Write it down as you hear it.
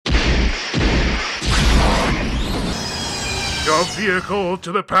Your vehicle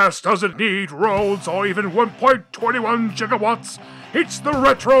to the past doesn't need roads or even 1.21 gigawatts. It's the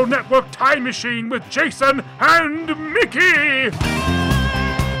Retro Network Time Machine with Jason and Mickey!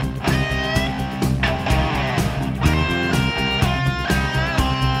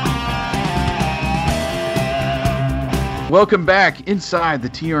 Welcome back inside the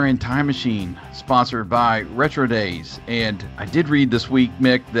TRN Time Machine, sponsored by Retro Days. And I did read this week,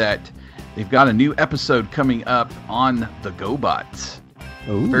 Mick, that they've got a new episode coming up on the GoBots.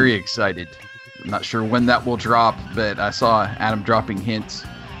 Ooh. Very excited. I'm not sure when that will drop, but I saw Adam dropping hints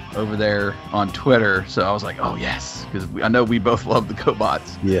over there on Twitter. So I was like, oh, yes, because I know we both love the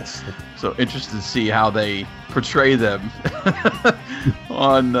GoBots. Yes. So interested to see how they portray them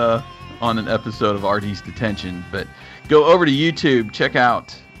on an episode of RD's Detention. But go over to YouTube, check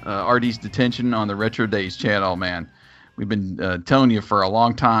out RD's Detention on the Retro Days channel, man. We've been telling you for a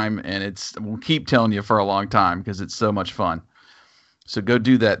long time, and we'll keep telling you for a long time because it's so much fun. So go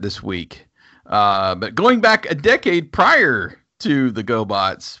do that this week. But going back a decade prior to the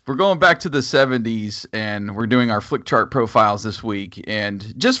GoBots, we're going back to the 70s, and we're doing our Flickchart profiles this week.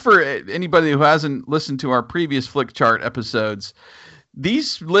 And just for anybody who hasn't listened to our previous Flickchart episodes,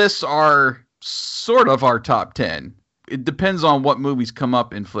 these lists are sort of our top 10. It depends on what movies come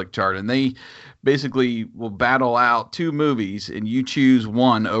up in Flickchart, and they basically will battle out two movies, and you choose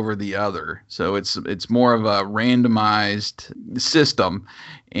one over the other. So it's more of a randomized system,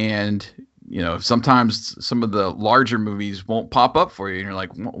 and sometimes some of the larger movies won't pop up for you, and you're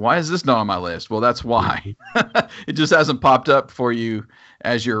like, why is this not on my list? Well, that's why. It just hasn't popped up for you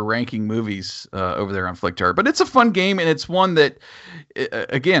as you're ranking movies over there on Flickchart. But it's a fun game, and it's one that,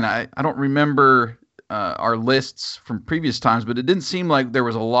 again, I don't remember our lists from previous times, but it didn't seem like there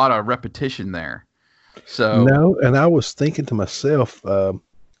was a lot of repetition there. So no, and I was thinking to myself,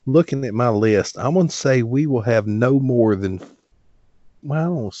 looking at my list, I'm going to say we will have no more than, well, I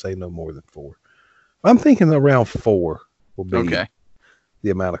don't want to say no more than 4. I'm thinking around 4 will be the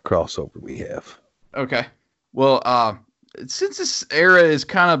amount of crossover we have. Okay. Well, since this era is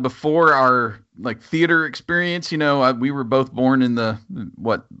kind of before our theater experience, we were both born in the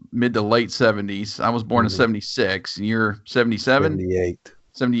mid to late 70s. I was born in 76, and you're 77?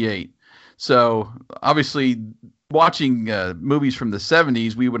 78. So obviously watching movies from the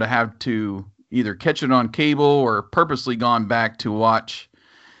 70s, we would have to either catch it on cable or purposely gone back to watch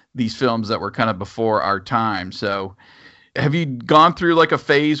these films that were kind of before our time. So have you gone through a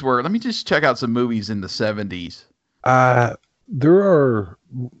phase where, let me just check out some movies in the 70s? There are,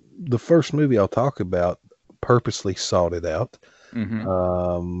 the first movie I'll talk about, purposely sought it out.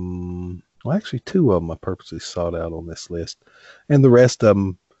 Mm-hmm. Well, actually 2 of them I purposely sought out on this list, and the rest of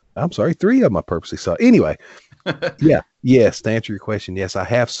them, 3 of them I purposely sought. Anyway, yes, to answer your question, yes, I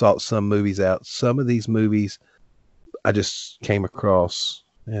have sought some movies out. Some of these movies I just came across,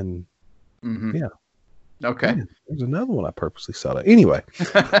 and okay. There's another one I purposely sought out. Anyway.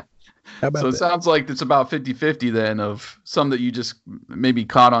 So it sounds like it's about 50-50 then, of some that you just maybe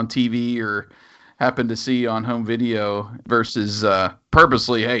caught on TV or happened to see on home video versus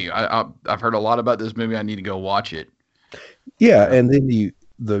purposely, hey, I've heard a lot about this movie, I need to go watch it. Yeah, and then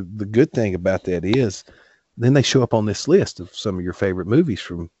the good thing about that is then they show up on this list of some of your favorite movies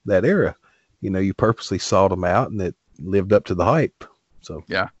from that era. You purposely sought them out, and it lived up to the hype. So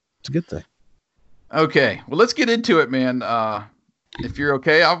yeah, it's a good thing. Okay, well, let's get into it, man. If you're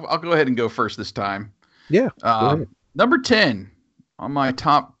okay, I'll go ahead and go first this time. Yeah. Number 10 on my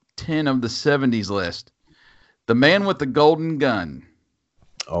top 10 of the 70s list, The Man with the Golden Gun.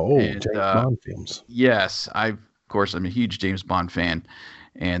 Oh, and, James Bond films. Yes, I'm a huge James Bond fan,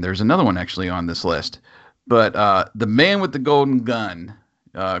 and there's another one actually on this list. But The Man with the Golden Gun,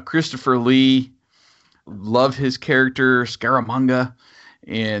 Christopher Lee, love his character Scaramanga,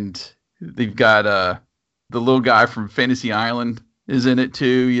 and they've got the little guy from Fantasy Island is in it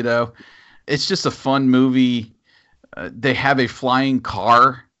too. It's just a fun movie. They have a flying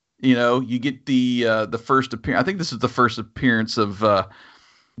car. You get the first appearance. I think this is the first appearance of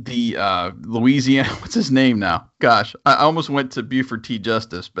the Louisiana. What's his name now? Gosh, I almost went to Buford T.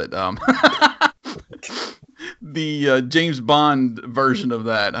 Justice, but the James Bond version of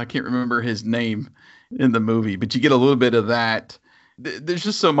that. I can't remember his name in the movie, but you get a little bit of that. There's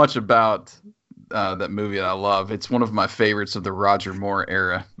just so much about that movie that I love. It's one of my favorites of the Roger Moore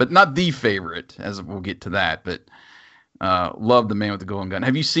era, but not the favorite, as we'll get to that. But love The Man with the Golden Gun.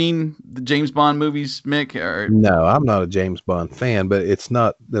 Have you seen the James Bond movies, Mick? No, I'm not a James Bond fan, but it's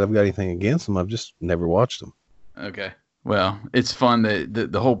not that I've got anything against them. I've just never watched them. Okay. Well, it's fun.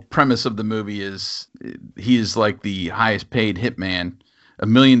 The whole premise of the movie is he is like the highest paid hitman, $1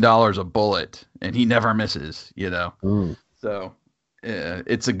 million a bullet, and he never misses, So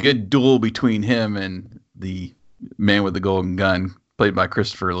it's a good duel between him and the man with the golden gun, played by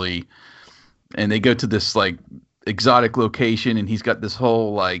Christopher Lee. And they go to this like exotic location, and he's got this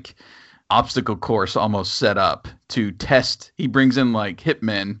whole like obstacle course almost set up to test. He brings in like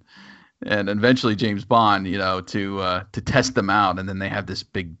hitmen and eventually James Bond, to test them out, and then they have this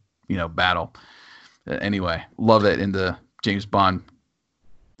big, battle. Anyway, love it in the James Bond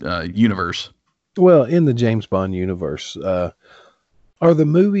universe. Well, in the James Bond universe, are the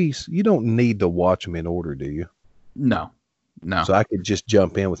movies, you don't need to watch them in order, do you? No. So I could just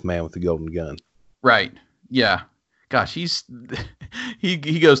jump in with Man with the Golden Gun. Right. Yeah. Gosh, he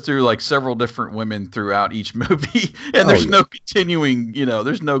goes through like several different women throughout each movie, and there's no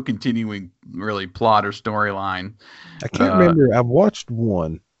continuing, really plot or storyline. I can't remember. I've watched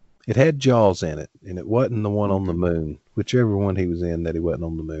one. It had Jaws in it, and it wasn't the one on the moon. Whichever one he was in that he wasn't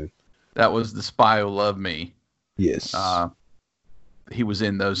on the moon. That was The Spy Who Loved Me. Yes. He was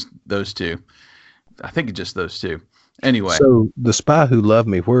in those two. I think just those two. Anyway. So The Spy Who Loved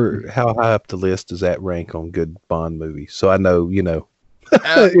Me, how high up the list does that rank on good Bond movies? So I know,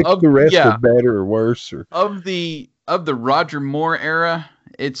 if the rest are better or worse. Or of the Roger Moore era,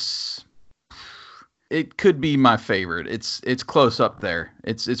 it could be my favorite. It's close up there.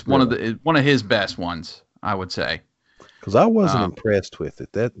 It's one of his best ones, I would say. Because I wasn't impressed with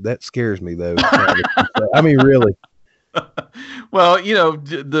it. That scares me though. I mean, really. Well,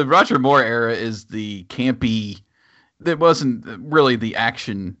 the Roger Moore era is the campy. That wasn't really the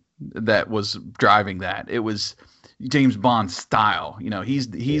action that was driving that. It was James Bond's style.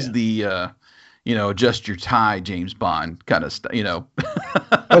 He's the adjust your tie James Bond kind of stuff.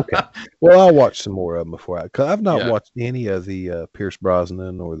 Okay. Well, I'll watch some more of them before because I've not watched any of the Pierce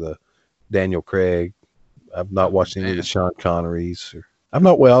Brosnan or the Daniel Craig. I've not watched any of the Sean Connerys. I've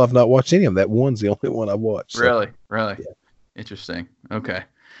not watched any of them. That one's the only one I've watched. So. Really? Yeah. Interesting. Okay.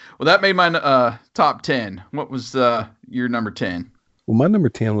 Well, that made my top 10. What was your number 10? Well, my number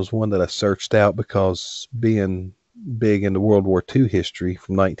 10 was one that I searched out because being big into World War II history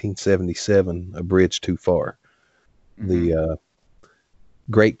from 1977, A Bridge Too Far. Mm-hmm. The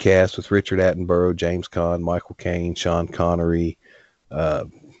great cast with Richard Attenborough, James Caan, Michael Caine, Sean Connery,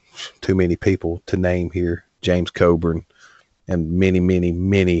 too many people to name here, James Coburn, and many, many,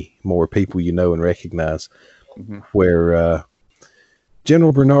 many more people and recognize, where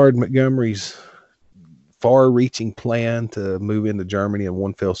General Bernard Montgomery's far-reaching plan to move into Germany in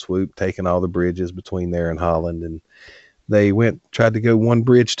one fell swoop, taking all the bridges between there and Holland, and they tried to go one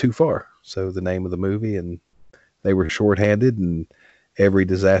bridge too far. So the name of the movie, and they were shorthanded, and every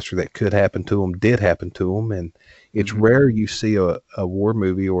disaster that could happen to them did happen to them. And it's rare you see a war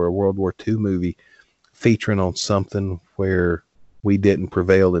movie or a World War II movie featuring on something where we didn't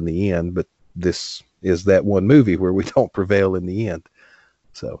prevail in the end, but this is that one movie where we don't prevail in the end.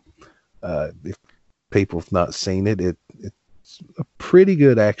 So if people have not seen it, it's a pretty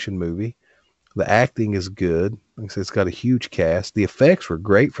good action movie. The acting is good. Like I said, it's got a huge cast. The effects were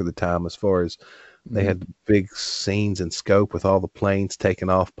great for the time as far as they had big scenes and scope with all the planes taking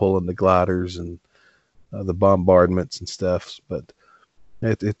off, pulling the gliders and the bombardments and stuff. But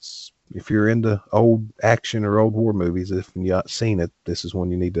it's if you're into old action or old war movies, if you've not seen it, this is one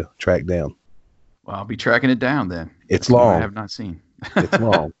you need to track down. Well, I'll be tracking it down then. It's long. I have not seen. It's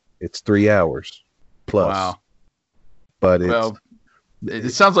long. It's 3 hours plus. Wow. But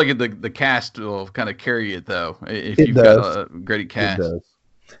it sounds like the cast will kind of carry it though. If you've got a great cast. It does.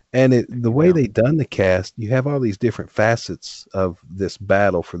 And the way they done the cast, you have all these different facets of this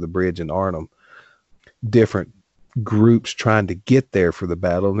battle for the bridge in Arnhem. Different groups trying to get there for the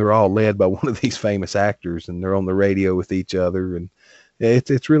battle, and they're all led by one of these famous actors, and they're on the radio with each other, and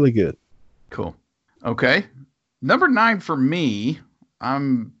it's really good. Cool. Okay. Number 9 for me,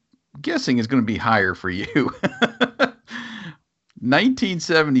 I'm guessing is going to be higher for you.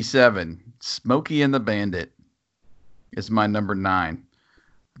 1977, Smokey and the Bandit is my number 9.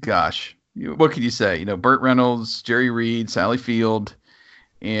 Gosh, what can you say? Burt Reynolds, Jerry Reed, Sally Field,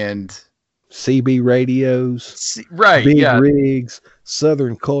 and CB radios, right? Big rigs,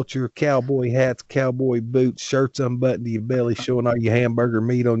 Southern culture, cowboy hats, cowboy boots, shirts unbuttoned to your belly, showing all your hamburger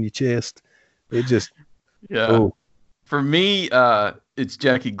meat on your chest. It just, For me, it's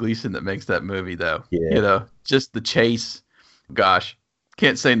Jackie Gleason that makes that movie, though. Yeah. Just the chase. Gosh,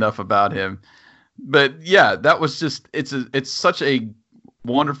 can't say enough about him. But yeah, that was just it's such a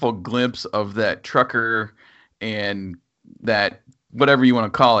wonderful glimpse of that trucker and that whatever you want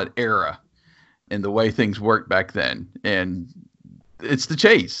to call it era and the way things worked back then. And it's the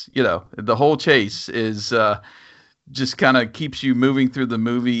chase, the whole chase is just kind of keeps you moving through the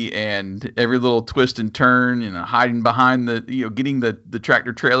movie, and every little twist and turn, hiding behind getting the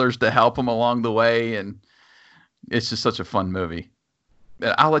tractor trailers to help them along the way. And it's just such a fun movie.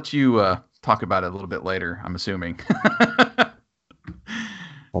 I'll let you talk about it a little bit later, I'm assuming.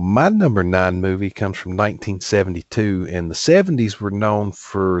 Well, my number 9 movie comes from 1972, and the 70s were known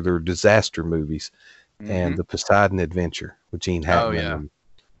for their disaster movies and The Poseidon Adventure with Gene Hackman and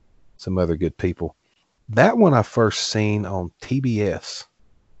some other good people. That one I first seen on TBS,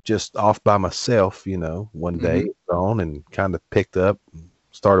 just off by myself, one day on, and kind of picked up and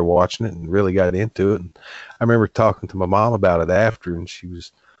started watching it and really got into it. And I remember talking to my mom about it after, and she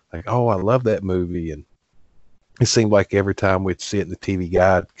was like, "Oh, I love that movie." And it seemed like every time we'd see it in the TV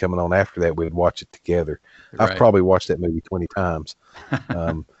Guide coming on after that, we'd watch it together. Right. I've probably watched that movie 20 times.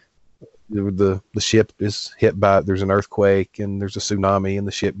 The ship is hit by, there's an earthquake and there's a tsunami, and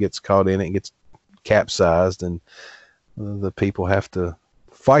the ship gets caught in it and gets capsized, and the people have to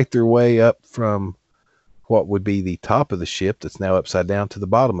fight their way up from what would be the top of the ship that's now upside down to the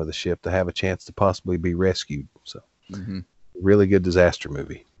bottom of the ship to have a chance to possibly be rescued. So really good disaster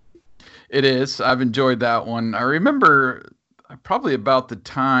movie. It is. I've enjoyed that one. I remember probably about the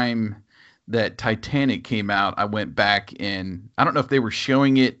time that Titanic came out, I went back, and I don't know if they were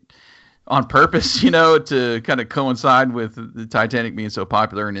showing it on purpose, to kind of coincide with the Titanic being so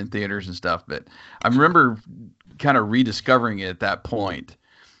popular and in theaters and stuff. But I remember kind of rediscovering it at that point.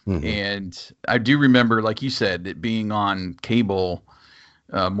 And I do remember, like you said, it being on cable,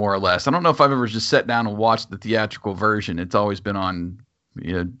 more or less. I don't know if I've ever just sat down and watched the theatrical version. It's always been on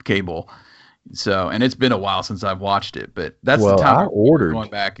cable. So, and it's been a while since I've watched it, but that's the time I ordered going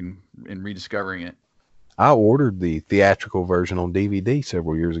back and rediscovering it. I ordered the theatrical version on DVD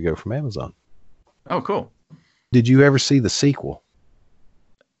several years ago from Amazon. Oh, cool. Did you ever see the sequel?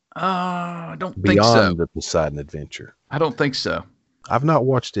 I don't think so. Beyond the Poseidon Adventure. I don't think so. I've not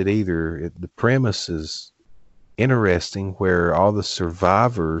watched it either. The premise is interesting, where all the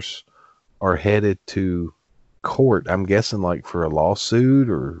survivors are headed to court, I'm guessing like for a lawsuit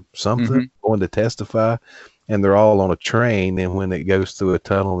or something, going to testify, and they're all on a train, and when it goes through a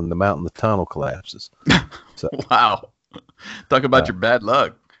tunnel in the mountain, the tunnel collapses. So wow. Talk about your bad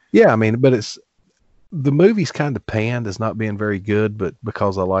luck. Yeah, I mean, but the movie's kind of panned as not being very good, but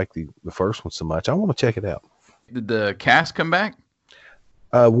because I like the first one so much, I want to check it out. Did the cast come back?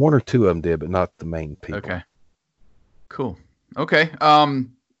 One or two of them did, but not the main people. Okay. Cool. Okay.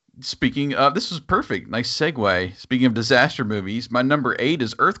 Speaking of, this is perfect. Nice segue. Speaking of disaster movies, my number 8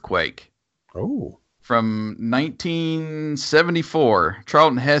 is Earthquake. Oh. From 1974.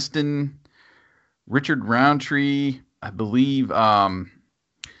 Charlton Heston, Richard Roundtree, I believe.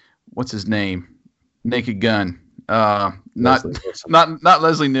 What's his name? Naked Gun. Not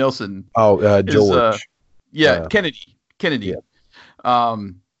Leslie Nielsen. Oh, George. Kennedy. Yeah.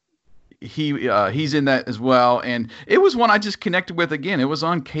 He's in that as well, and it was one I just connected with again. It was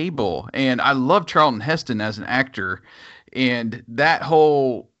on cable, and I love Charlton Heston as an actor, and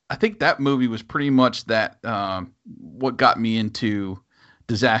I think that movie was pretty much that what got me into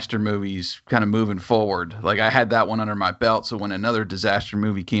disaster movies kind of moving forward. Like, I had that one under my belt, so when another disaster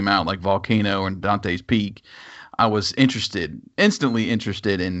movie came out like Volcano and Dante's Peak, I was instantly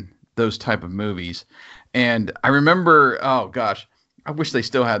interested in those type of movies. And I remember, oh gosh, I wish they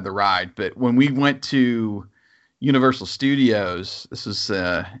still had the ride, but when we went to Universal Studios, this was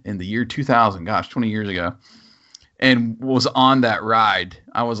in the year 2000, 20 years ago, and was on that ride,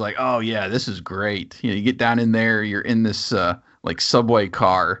 I was like, oh yeah, this is great. You get down in there, you're in this like subway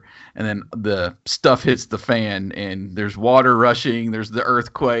car, and then the stuff hits the fan, and there's water rushing, there's the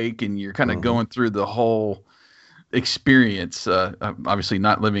earthquake, and you're kind of going through the whole experience. Obviously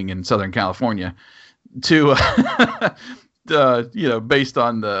not living in Southern California, to based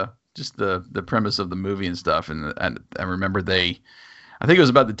on the premise of the movie and stuff. And I remember I think it was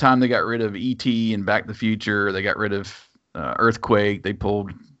about the time they got rid of E.T. and Back to the Future. They got rid of Earthquake. They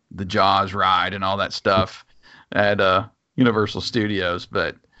pulled the Jaws ride and all that stuff at Universal Studios.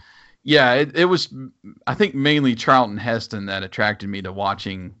 But yeah, it was, I think, mainly Charlton Heston that attracted me to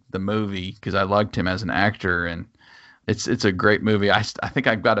watching the movie, because I liked him as an actor, and it's a great movie. I think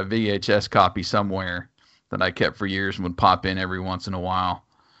I've got a VHS copy somewhere that I kept for years and would pop in every once in a while.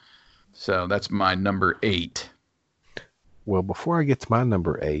 So that's my number 8. Well, before I get to my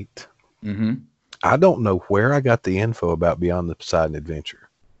number 8, I don't know where I got the info about Beyond the Poseidon Adventure,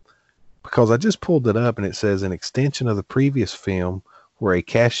 because I just pulled it up and it says an extension of the previous film where a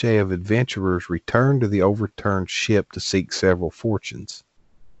cache of adventurers return to the overturned ship to seek several fortunes.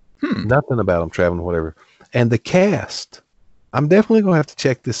 Nothing about them traveling, whatever. And the cast, I'm definitely going to have to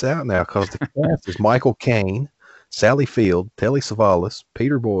check this out now, because the cast is Michael Caine, Sally Field, Telly Savalas,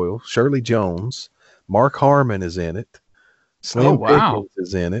 Peter Boyle, Shirley Jones, Mark Harmon is in it. Oh Slim wow, Pickens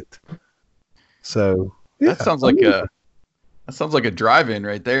is in it. So yeah, that sounds like a drive-in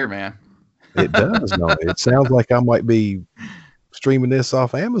right there, man. it does. No, it sounds like I might be streaming this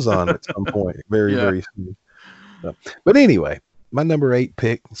off Amazon at some point, very, Yeah. very soon. But anyway, my number 8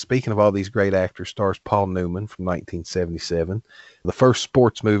 pick, speaking of all these great actors, stars Paul Newman from 1977. The first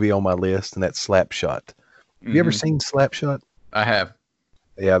sports movie on my list, and that's Slapshot. Have you ever seen Slapshot? I have.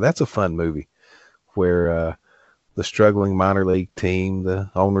 Yeah, that's a fun movie where the struggling minor league team, the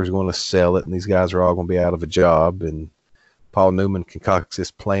owner's going to sell it, and these guys are all going to be out of a job. And Paul Newman concocts this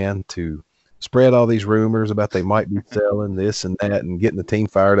plan to spread all these rumors about they might be selling this and that and getting the team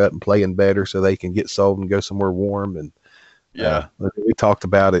fired up and playing better so they can get sold and go somewhere warm. And Yeah. we talked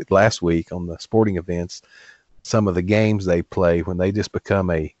about it last week on the sporting events, some of the games they play when they just become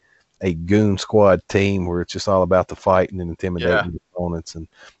a goon squad team where it's just all about the fighting and intimidating the opponents.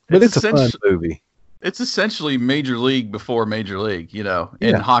 But it's a fun movie. It's essentially Major League before Major League,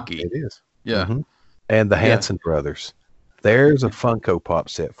 in hockey. It is. Yeah. Mm-hmm. And the Hanson brothers. There's a Funko Pop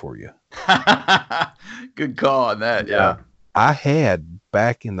set for you. Good call on that. Yeah. I had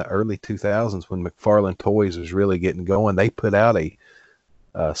back in the early 2000s when McFarlane Toys was really getting going, they put out a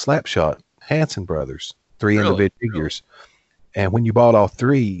Slapshot Hanson brothers, 3 individual figures. And when you bought all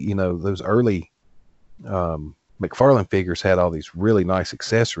 3, those early McFarlane figures had all these really nice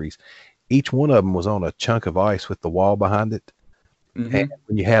accessories. Each one of them was on a chunk of ice with the wall behind it. Mm-hmm. And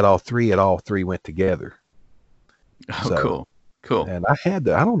when you had all 3, all 3 went together. Oh, cool. And I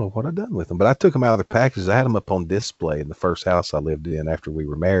don't know what I'd done with them, but I took them out of their packages. I had them up on display in the first house I lived in after we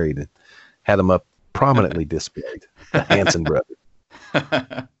were married, and had them up prominently displayed. The Hanson brothers.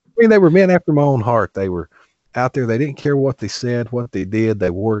 I mean, they were men after my own heart. They were out there. They didn't care what they said, what they did. They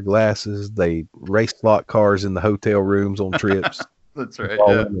wore glasses. They raced slot cars in the hotel rooms on trips. That's right.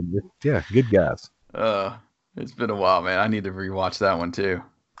 Yeah, good guys. It's been a while, man. I need to rewatch that one too.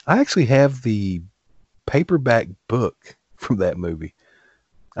 I actually have the paperback book from that movie.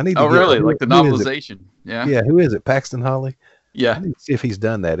 I need to really? Like the novelization? Yeah. Yeah. Who is it? Paxton Hawley? Yeah. I need to see if he's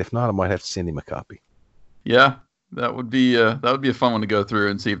done that. If not, I might have to send him a copy. Yeah, that would be a fun one to go through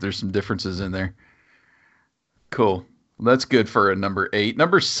and see if there's some differences in there. Cool. Well, that's good for a number 8.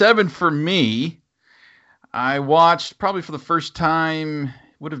 Number 7 for me, I watched probably for the first time,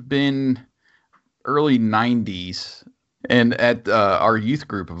 would have been early 90s, and at our youth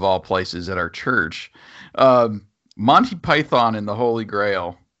group of all places at our church, Monty Python and the Holy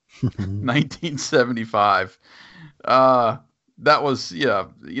Grail, 1975. That was,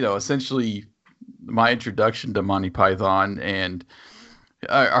 essentially my introduction to Monty Python. And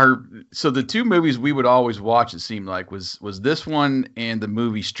so the 2 movies we would always watch, it seemed like, was this one and the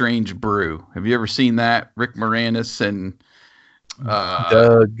movie Strange Brew. Have you ever seen that? Rick Moranis and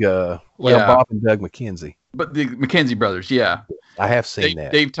Doug, Bob and Doug McKenzie. But the McKenzie brothers, yeah. I have seen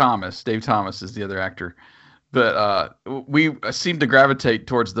that. Dave Thomas. Dave Thomas is the other actor. But we seem to gravitate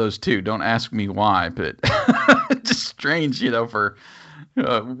towards those 2. Don't ask me why, but just strange, for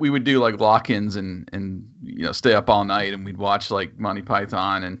we would do like lock-ins and stay up all night, and we'd watch like Monty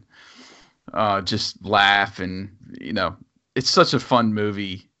Python and just laugh, and it's such a fun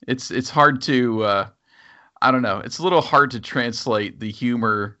movie. It's hard to I don't know. It's a little hard to translate the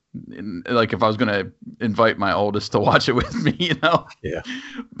humor. Like if I was going to invite my oldest to watch it with me, Yeah.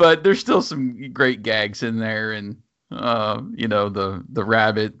 But there's still some great gags in there, and the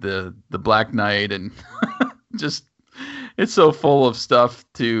rabbit, the Black Knight, and just it's so full of stuff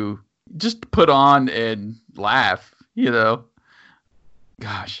to just put on and laugh.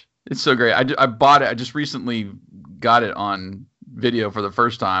 Gosh, it's so great. I bought it. I just recently got it on video for the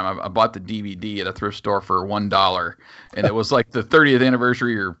first time. I bought the DVD at a thrift store for $1, and it was like the 30th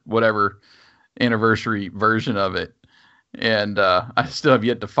anniversary or whatever anniversary version of it. And I still have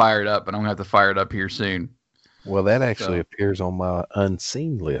yet to fire it up, but I'm gonna have to fire it up here soon. Well, that actually appears on my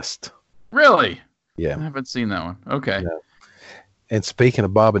unseen list. Really? Yeah. I haven't seen that one. Okay. No. And speaking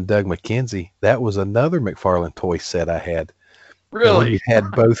of Bob and Doug McKenzie, that was another McFarlane toy set I had. Really? When you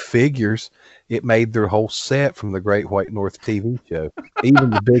had both figures, it made their whole set from the Great White North TV show. Even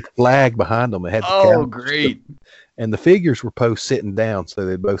the big flag behind them. It had the couch. Great. And the figures were both sitting down, so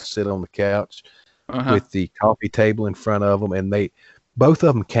they'd both sit on the couch with the coffee table in front of them. And both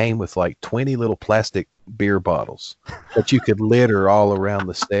of them came with like 20 little plastic beer bottles that you could litter all around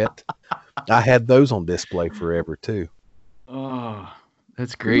the set. I had those on display forever too. Oh,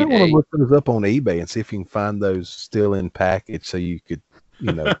 that's great. You want to look those up on eBay and see if you can find those still in package, so you could,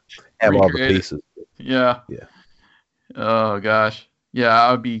 have all the pieces. Yeah. Yeah. Oh gosh.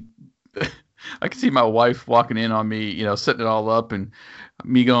 Yeah, I can see my wife walking in on me, setting it all up, and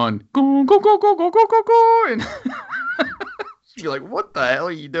me going, go, go, go, go, go, go, go, go. And she'd be like, what the hell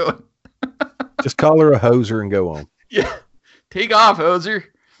are you doing? Just call her a hoser and go on. Yeah. Take off, hoser.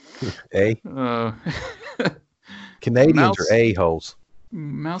 A. Uh, Canadians are a-holes.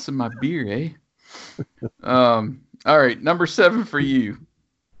 Mouse in my beer, eh? All right. Number 7 for you.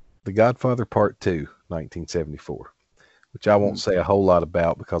 The Godfather Part 2, 1974. Which I won't say a whole lot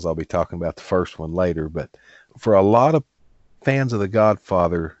about because I'll be talking about the first one later. But for a lot of fans of The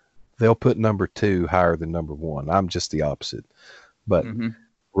Godfather, they'll put number 2 higher than number 1. I'm just the opposite. But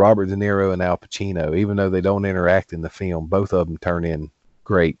Robert De Niro and Al Pacino, even though they don't interact in the film, both of them turn in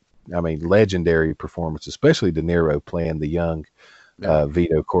great, legendary performances, especially De Niro playing the young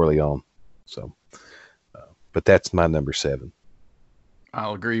Vito Corleone. So, but that's my number 7.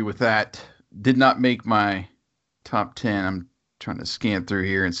 I'll agree with that. Did not make my top 10. I'm trying to scan through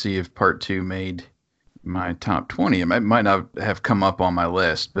here and see if part 2 made my top 20. It might not have come up on my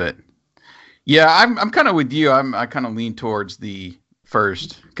list, but yeah, I'm kind of with you. I kind of lean towards the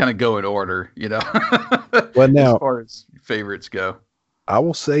first, kind of go in order, Well, now, as far as favorites go. I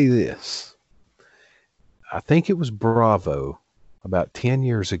will say this. I think it was Bravo about 10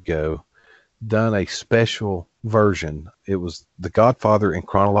 years ago done a special version. It was The Godfather in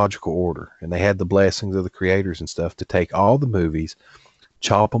chronological order, and they had the blessings of the creators and stuff to take all the movies,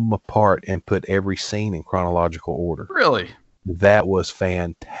 chop them apart, and put every scene in chronological order. Really? That was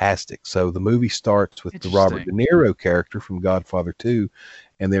fantastic. So the movie starts with the Robert De Niro character from Godfather 2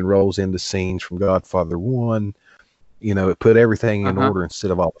 and then rolls into scenes from Godfather 1. It put everything in order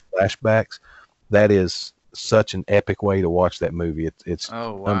instead of all the flashbacks. That is such an epic way to watch that movie. It's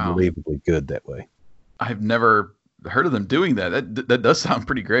unbelievably good that way. I've never heard of them doing that. That does sound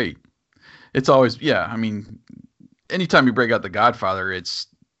pretty great. It's always, anytime you break out The Godfather,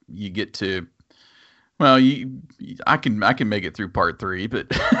 you get to, I can make it through part 3,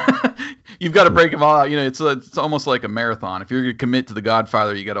 but you've got to break them all out. It's almost like a marathon. If you're going to commit to The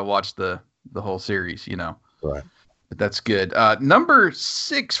Godfather, you got to watch the whole series, Right. But that's good. Number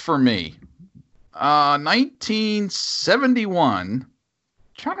 6 for me, 1971.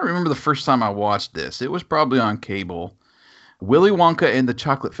 Trying to remember the first time I watched this. It was probably on cable. Willy Wonka and the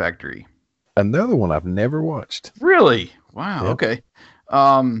Chocolate Factory. Another one I've never watched. Really? Wow. Yep. Okay.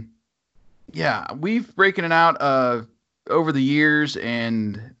 We've breaking it out over the years,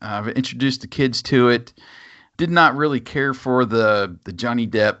 and I've introduced the kids to it. Did not really care for the Johnny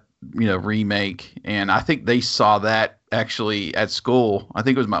Depp, remake, and I think they saw that actually at school. I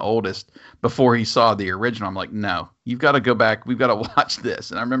think it was my oldest before he saw the original. I'm like, no, you've got to go back. We've got to watch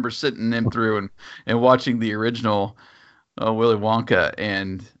this. And I remember sitting in through and watching the original Willy Wonka,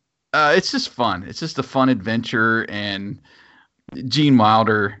 and it's just fun. It's just a fun adventure. And Gene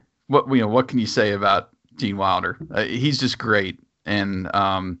Wilder, what can you say about Gene Wilder? He's just great. And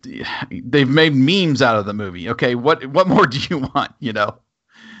they've made memes out of the movie. Okay, what more do you want?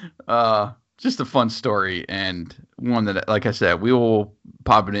 Just a fun story, and one that, like I said, we will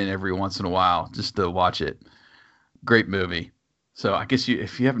pop it in every once in a while just to watch it. Great movie. So I guess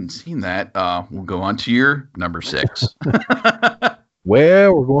if you haven't seen that, we'll go on to your number 6.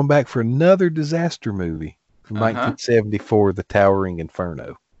 Well, we're going back for another disaster movie from 1974, The Towering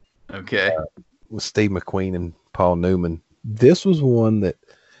Inferno. Okay. With Steve McQueen and Paul Newman. This was one that,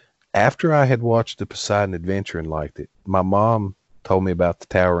 after I had watched The Poseidon Adventure and liked it, my mom told me about The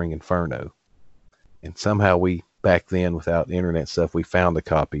Towering Inferno. And somehow we, back then, without internet stuff, we found a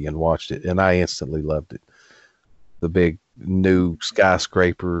copy and watched it, and I instantly loved it. The big new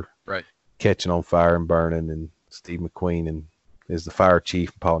skyscraper catching on fire and burning, and Steve McQueen is the fire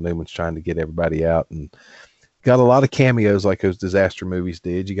chief, and Paul Newman's trying to get everybody out, and got a lot of cameos like those disaster movies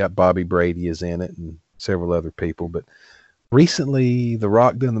did. You got Bobby Brady is in it and several other people. But recently, The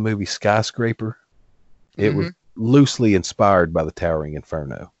Rock done the movie Skyscraper. It was loosely inspired by The Towering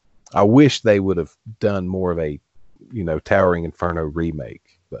Inferno. I wish they would have done more of a, Towering Inferno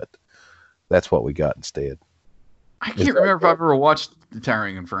remake, but that's what we got instead. I can't remember if I've ever watched The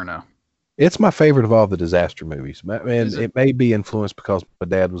Towering Inferno. It's my favorite of all the disaster movies. And it may be influenced because my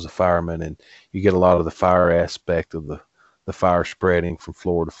dad was a fireman, and you get a lot of the fire aspect of the fire spreading from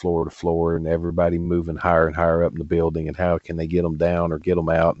floor to floor to floor, and everybody moving higher and higher up in the building, and how can they get them down or get them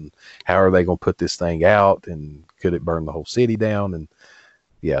out, and how are they going to put this thing out, and could it burn the whole city down? And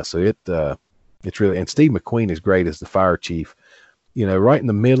yeah, so it's really, and Steve McQueen is great as the fire chief. Right in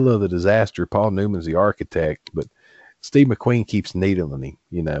the middle of the disaster, Paul Newman's the architect, but Steve McQueen keeps needling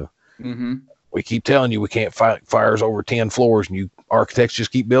him, We keep telling you we can't fight fires over 10 floors, and you architects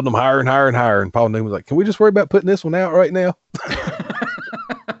just keep building them higher and higher and higher. And Paul Newman's like, can we just worry about putting this one out right now?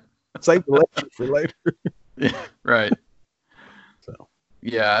 Save the lecture for later. Yeah, right. So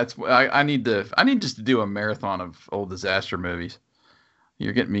Yeah, I need just to do a marathon of old disaster movies.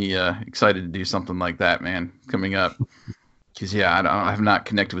 You're getting me excited to do something like that, man, coming up. Because, yeah, I have not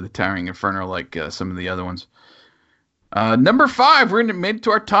connected with the Towering Inferno like some of the other ones. Number 5, we're made it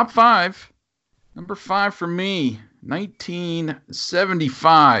to our top 5. Number 5 for me,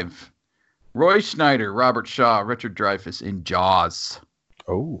 1975. Roy Schneider, Robert Shaw, Richard Dreyfuss in Jaws.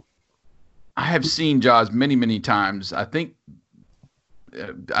 Oh. I have seen Jaws many, many times. I think,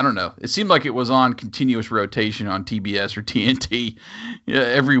 I don't know. It seemed like it was on continuous rotation on TBS or TNT. Yeah,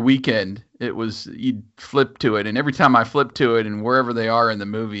 every weekend. You'd flip to it. And every time I flip to it and wherever they are in the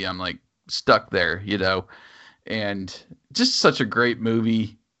movie, I'm like stuck there, and just such a great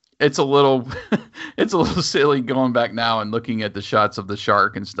movie. It's a little, it's a little silly going back now and looking at the shots of the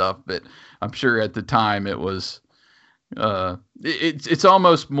shark and stuff, but I'm sure at the time it was, it's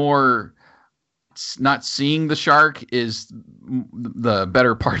almost more, not seeing the shark is the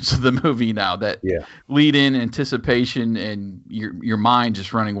better parts of the movie now that lead in anticipation and your mind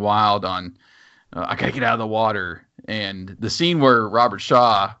just running wild on, I gotta get out of the water. And the scene where Robert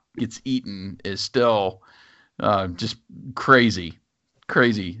Shaw gets eaten is still just crazy.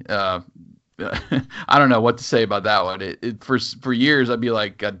 I don't know what to say about that one. For years I'd be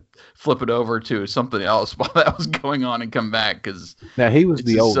like, I'd flip it over to something else while that was going on and come back, because now he was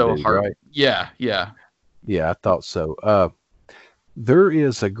the old dude, right? Yeah, I thought so. There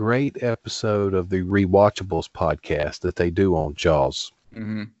is a great episode of the Rewatchables podcast that they do on Jaws,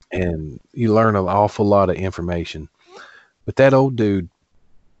 and you learn an awful lot of information. But that old dude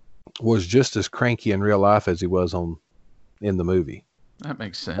was just as cranky in real life as he was in the movie. That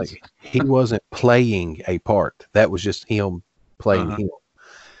makes sense. Like, he wasn't playing a part. That was just him playing him.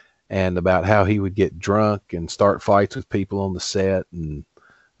 And about how he would get drunk and start fights with people on the set. And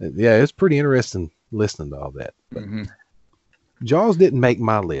yeah, it's pretty interesting listening to all that. But Jaws didn't make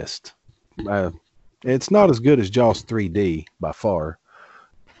my list. It's not as good as Jaws 3D by far.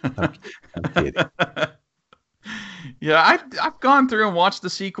 I'm kidding. Yeah, I've gone through and watched the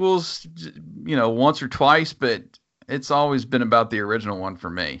sequels, once or twice, but it's always been about the original one for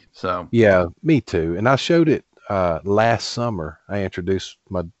me. So yeah, me too. And I showed it last summer. I introduced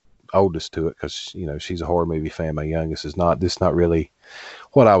my oldest to it because she's a horror movie fan. My youngest is not. This is not really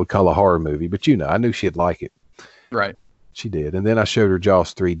what I would call a horror movie, but I knew she'd like it. Right. She did. And then I showed her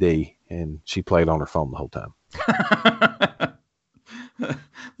Jaws 3D, and she played on her phone the whole time.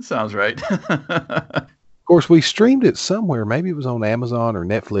 Sounds right. Of course, we streamed it somewhere. Maybe it was on Amazon or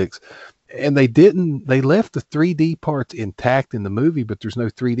Netflix. And they left the 3D parts intact in the movie, but there's no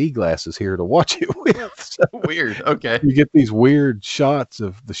 3D glasses here to watch it with. So weird. Okay. You get these weird shots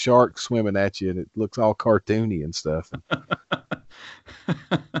of the shark swimming at you, and it looks all cartoony and stuff.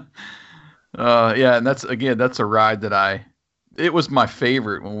 Yeah. And that's a ride that it was my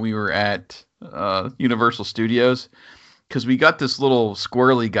favorite when we were at Universal Studios, because we got this little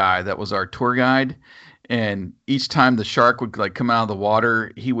squirrely guy that was our tour guide. And each time the shark would come out of the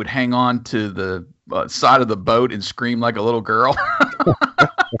water, he would hang on to the side of the boat and scream like a little girl.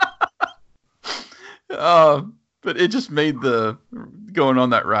 But it just made the going on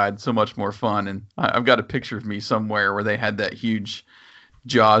that ride so much more fun. And I've got a picture of me somewhere where they had that huge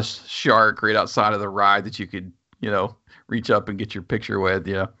Jaws shark right outside of the ride that you could, reach up and get your picture with.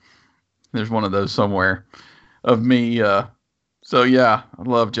 Yeah, there's one of those somewhere of me. So yeah, I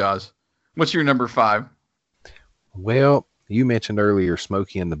love Jaws. What's your number 5? Well, you mentioned earlier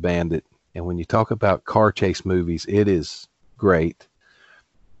Smokey and the Bandit, and when you talk about car chase movies, it is great.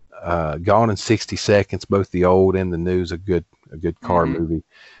 Gone in 60 Seconds, both the old and the new, is a good car movie.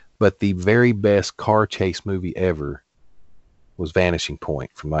 But the very best car chase movie ever was Vanishing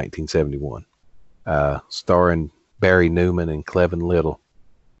Point from 1971, starring Barry Newman and Clevin Little.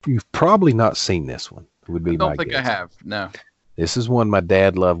 You've probably not seen this one. Would be my guess. I don't think I have. No. This is one my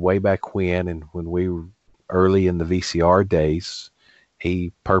dad loved way back when, and when we were early in the VCR days, he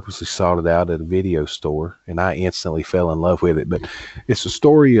purposely sought it out at a video store, and I instantly fell in love with it. But it's a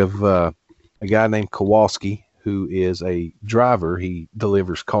story of a guy named Kowalski, who is a driver. He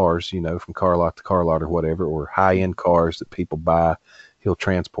delivers cars, from car lot to car lot or whatever, or high-end cars that people buy. He'll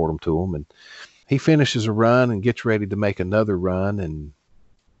transport them to them, and he finishes a run and gets ready to make another run, and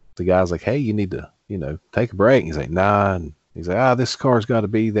the guy's like, hey, you need to, take a break. And he's like, nah. And he's like, this car's got to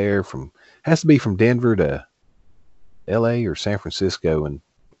be there has to be from Denver to LA or San Francisco in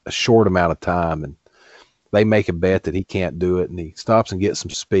a short amount of time. And they make a bet that he can't do it. And he stops and gets some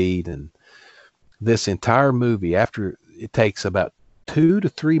speed. And this entire movie, after it takes about 2 to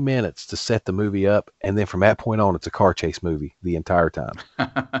 3 minutes to set the movie up, and then from that point on, it's a car chase movie the entire time.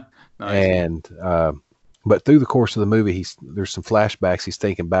 Nice. And but through the course of the movie, there's some flashbacks. He's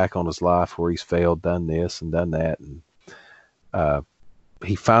thinking back on his life where he's failed, done this and done that, and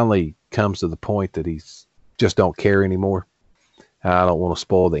he finally comes to the point that he's just don't care anymore. I don't want to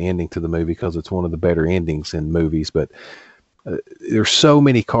spoil the ending to the movie because it's one of the better endings in movies, but there's so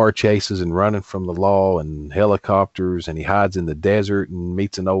many car chases and running from the law and helicopters, and he hides in the desert and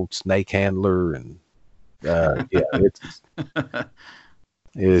meets an old snake handler, and it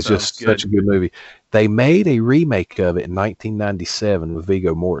is just such a good movie. They made a remake of it in 1997 with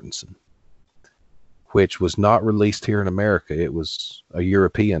Viggo Mortensen, which was not released here in America. It was a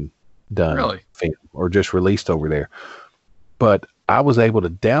European done film, or just released over there. But I was able to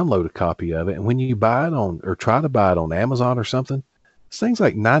download a copy of it, and when you buy it or try to buy it on Amazon or something, this thing's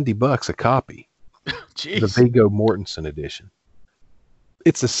like $90 a copy. Jeez. The Viggo Mortensen edition.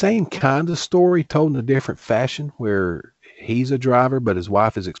 It's the same kind of story told in a different fashion, where he's a driver, but his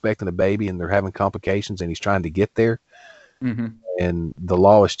wife is expecting a baby and they're having complications and he's trying to get there. Mm-hmm. And the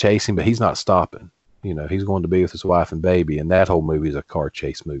law is chasing, but he's not stopping. He's going to be with his wife and baby. And that whole movie is a car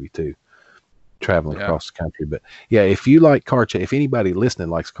chase movie too, traveling across the country. But yeah, if you like car chase, if anybody listening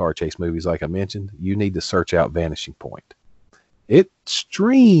likes car chase movies, like I mentioned, you need to search out Vanishing Point. It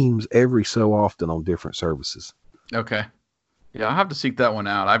streams every so often on different services. Okay. Yeah, I'll have to seek that one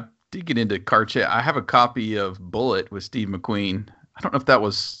out. I did get into car chase. I have a copy of Bullet with Steve McQueen. I don't know if that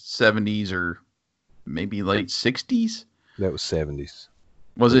was 70s or maybe late 60s. That was 70s.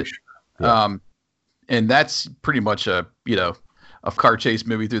 Was it? Sure. Yeah. And that's pretty much a car chase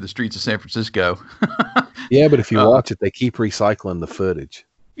movie through the streets of San Francisco. Yeah, but if you watch it, they keep recycling the footage.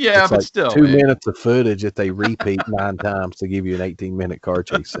 Yeah, it's but like still, 2 minutes of footage that they repeat 9 times to give you an 18-minute car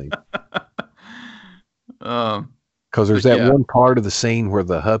chase scene. Because there's that one part of the scene where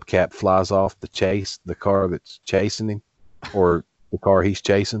the hubcap flies off the car that's chasing him, or the car he's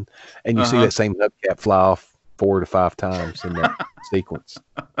chasing, and you see that same hubcap fly off 4 to 5 times in that sequence.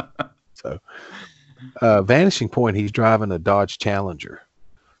 So, Vanishing Point, he's driving a Dodge Challenger.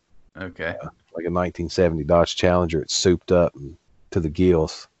 Okay. Like a 1970 Dodge Challenger. It's souped up and to the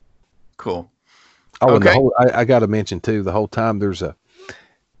gills. Cool. Oh, okay. And I got to mention too, the whole time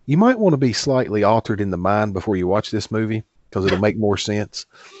you might want to be slightly altered in the mind before you watch this movie, because it'll make more sense.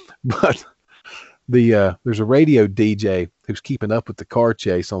 But there's a radio DJ who's keeping up with the car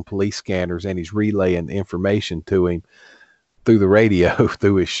chase on police scanners, and he's relaying information to him through the radio,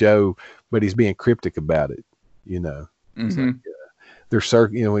 through his show, but he's being cryptic about it. Mm-hmm.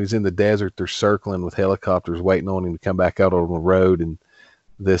 Like, when he's in the desert, they're circling with helicopters waiting on him to come back out on the road. And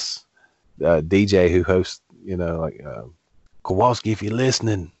this DJ who hosts, Kowalski, if you're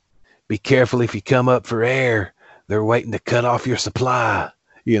listening, be careful if you come up for air. They're waiting to cut off your supply.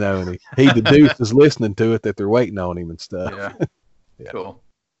 And he deduces listening to it that they're waiting on him and stuff. Yeah. Yeah. Cool.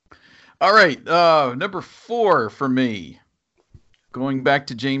 All right. Number 4 for me, going back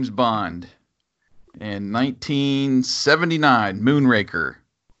to James Bond in 1979, Moonraker.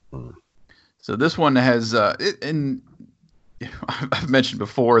 So this one has, and I've mentioned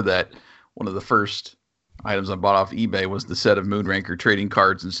before that one of the first items I bought off eBay was the set of Moonraker trading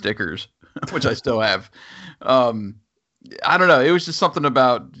cards and stickers, which I still have. I don't know. It was just something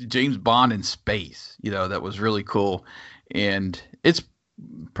about James Bond in space, that was really cool. And it's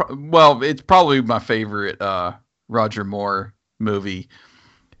probably my favorite Roger Moore movie.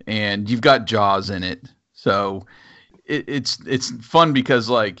 And you've got Jaws in it. So it's fun because,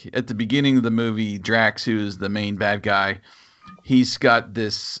 like, at the beginning of the movie, Drax, who is the main bad guy, he's got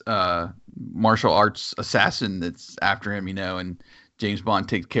this martial arts assassin that's after him, and James Bond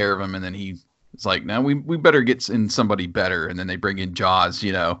takes care of him, and then he's like, no, we better get in somebody better, and then they bring in Jaws,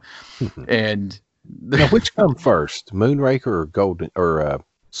 and now, which come first, Moonraker or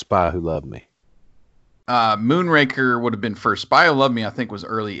Spy Who Loved Me? Moonraker would have been first. Spy Who Loved Me, I think, was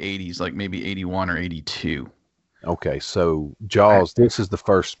early 80s, like maybe 81 or 82. Okay, so Jaws, this is the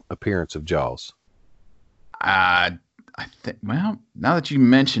first appearance of Jaws. I think, well, now that you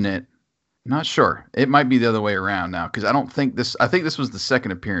mention it, I'm not sure. It might be the other way around now, because I think this was the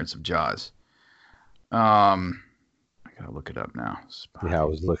second appearance of Jaws. I gotta look it up now. Yeah, I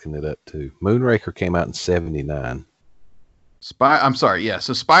was looking it up too. Moonraker came out in 79. I'm sorry, yeah.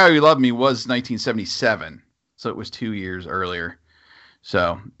 So Spy Who Loved Me was 1977, so it was 2 years earlier.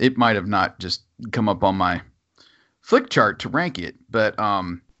 So it might have not just come up on my Flickchart to rank it, but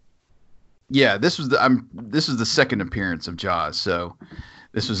yeah, this was the second appearance of Jaws. So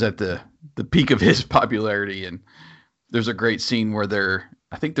this was at the peak of his popularity, and there's a great scene where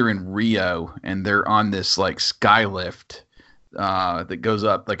I think they're in Rio, and they're on this like sky lift that goes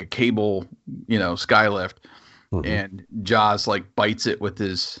up like a cable, skylift, and Jaws like bites it with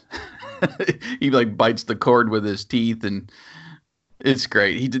his. He like bites the cord with his teeth, and it's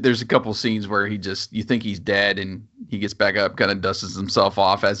great. There's a couple scenes where you think he's dead, and he gets back up, kind of dusts himself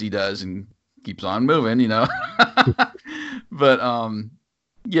off as he does, and keeps on moving, But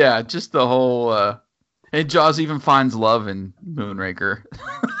yeah, just the whole. And Jaws even finds love in Moonraker.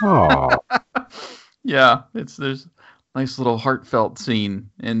 Oh, Yeah, there's a nice little heartfelt scene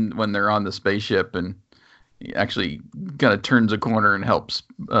when they're on the spaceship, and he actually kind of turns a corner and helps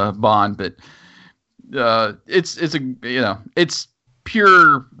Bond. But it's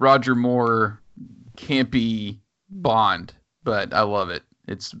pure Roger Moore campy Bond, but I love it.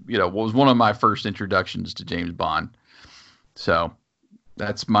 It's was one of my first introductions to James Bond. So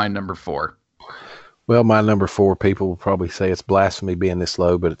that's my number 4. well, my number 4, people will probably say it's blasphemy being this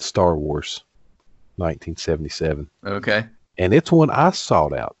low, but it's Star Wars, 1977. Okay. And it's one I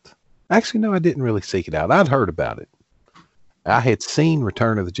sought out. Actually, no, I didn't really seek it out. I'd heard about it. I had seen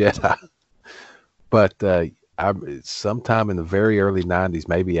Return of the Jedi, but sometime in the very early 90s,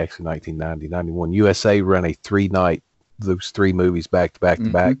 maybe actually 1990, 91, USA run a 3-night, those 3 movies back to back to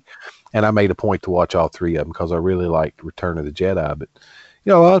back. And I made a point to watch all 3 of them because I really liked Return of the Jedi. But,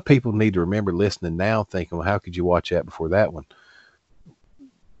 a lot of people need to remember listening now thinking, well, how could you watch that before that one?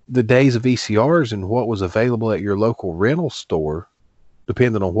 The days of VCRs and what was available at your local rental store,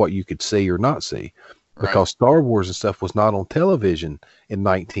 depending on what you could see or not see. Because Star Wars and stuff was not on television in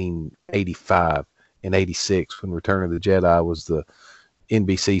 1985 and 86 when Return of the Jedi was the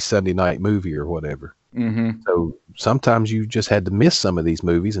NBC Sunday night movie or whatever. So sometimes you just had to miss some of these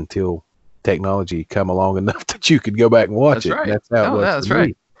movies until technology come along enough that you could go back and watch it. Right. That's how it was. That's for right.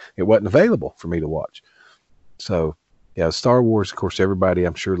 me. It wasn't available for me to watch. So yeah, Star Wars, of course, everybody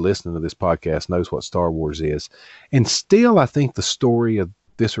I'm sure listening to this podcast knows what Star Wars is. And still, I think the story of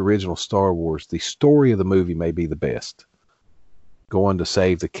this original Star Wars, the story of the movie may be the best. Going to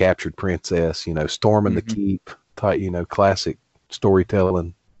save the captured princess, storming the keep, classic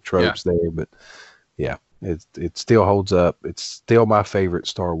storytelling tropes there. But yeah, it still holds up. It's still my favorite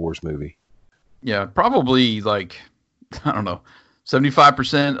Star Wars movie. Yeah, probably like, I don't know,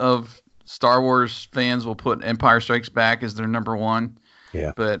 75% of Star Wars fans will put Empire Strikes Back as their number 1.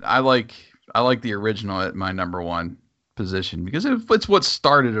 Yeah. But I like the original at my number 1 position because it's what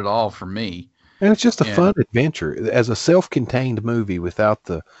started it all for me. And it's just a fun adventure as a self-contained movie without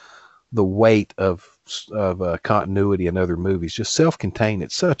the weight of continuity in other movies. Just self-contained.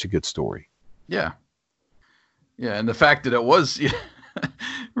 It's such a good story. Yeah. Yeah, and the fact that it was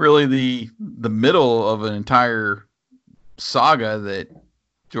really the middle of an entire saga that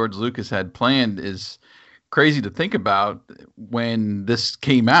George Lucas had planned is crazy to think about when this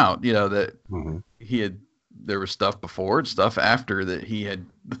came out, that there was stuff before and stuff after that he had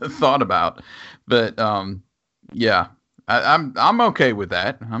thought about. But yeah, I'm okay with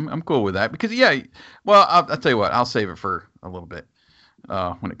that. I'm cool with that because well, I'll tell you what, I'll save it for a little bit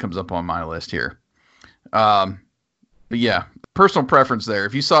when it comes up on my list here. But yeah, personal preference there.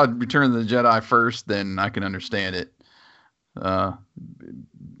 If you saw Return of the Jedi first, then I can understand it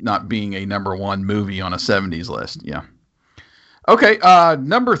not being a number 1 movie on a 70s list. Yeah. Okay.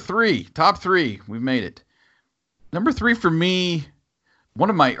 Number 3, top 3. We've made it. Number 3 for me, one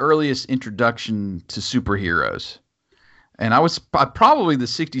of my earliest introduction to superheroes. And probably the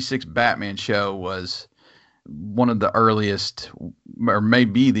 66 Batman show was one of the earliest, or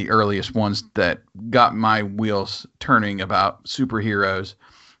maybe the earliest ones that got my wheels turning about superheroes,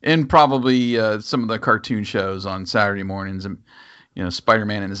 and probably some of the cartoon shows on Saturday mornings, and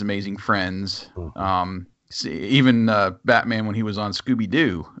Spider-Man and His Amazing Friends, even Batman when he was on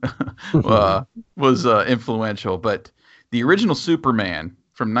Scooby-Doo was influential. But the original Superman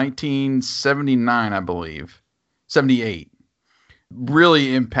from 1979, I believe, 78,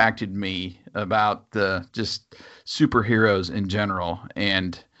 really impacted me about just superheroes in general.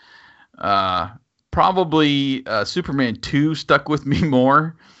 And probably Superman 2 stuck with me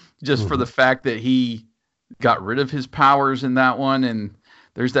more just for the fact that he got rid of his powers in that one. And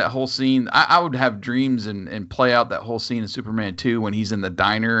there's that whole scene. I would have dreams and play out that whole scene in Superman 2 when he's in the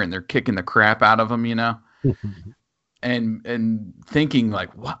diner and they're kicking the crap out of him, and thinking like,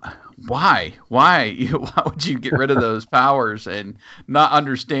 why would you get rid of those powers, and not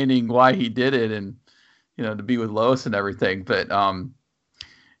understanding why he did it, and to be with Lois and everything. But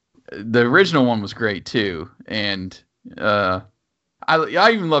the original one was great too, and I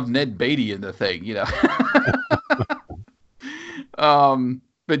even love Ned Beatty in the thing,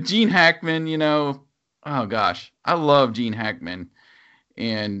 But Gene Hackman, oh gosh, I love Gene Hackman.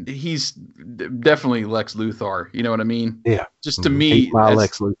 and he's definitely Lex Luthor. You know what I mean? Yeah. Just to me, He's my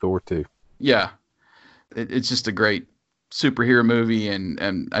Lex Luthor too. Yeah, it's just a great superhero movie,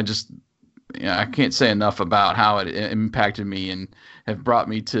 and I just I can't say enough about how it impacted me and have brought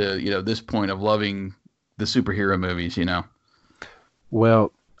me to this point of loving the superhero movies.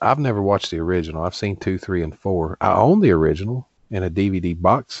 Well, I've never watched the original. I've seen 2, 3, and 4. I own the original in a DVD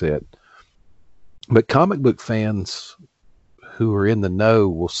box set. But comic book fans who are in the know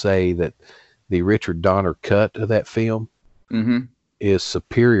will say that the Richard Donner cut of that film is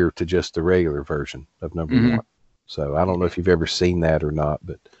superior to just the regular version of number one. So I don't know if you've ever seen that or not,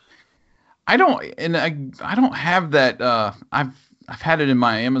 but I don't have that. I've had it in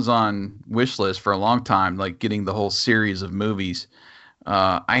my Amazon wish list for a long time, like getting the whole series of movies.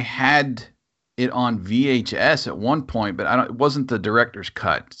 I had it on VHS at one point, but it wasn't the director's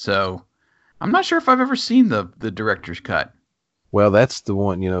cut. So I'm not sure if I've ever seen the director's cut. Well, that's the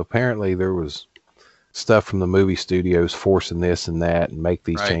one, apparently there was stuff from the movie studios forcing this and that and make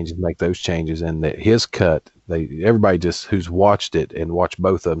these changes, make those changes. And that his cut, everybody just who's watched it and watched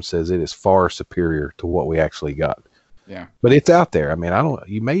both of them says it is far superior to what we actually got. Yeah. But it's out there. I mean,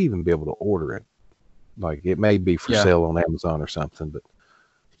 you may even be able to order it. Like it may be for sale on Amazon or something, but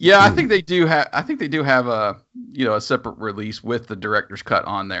yeah, I think they do have a a separate release with the director's cut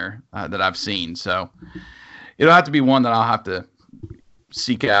on there that I've seen. So it'll have to be one that I'll have to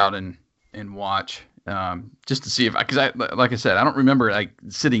seek out and watch just to see if because like I said, I don't remember like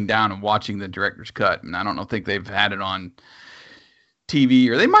sitting down and watching the director's cut, and I don't think they've had it on TV,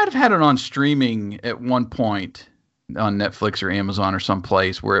 or they might have had it on streaming at one point on Netflix or Amazon or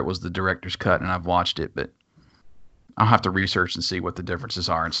someplace where it was the director's cut, and I've watched it, but I'll have to research and see what the differences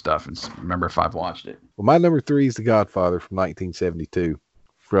are and stuff, and remember if I've watched it. Well, my number 3 is The Godfather from 1972.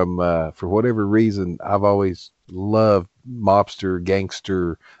 For whatever reason, I've always loved mobster,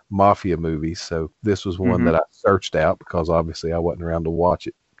 gangster, mafia movies. So this was one that I searched out because obviously I wasn't around to watch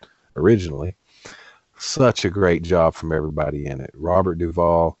it originally. Such a great job from everybody in it. Robert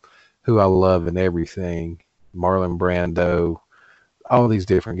Duvall, who I love in everything, Marlon Brando, all these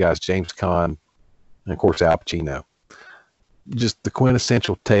different guys, James Caan, and of course Al Pacino. Just the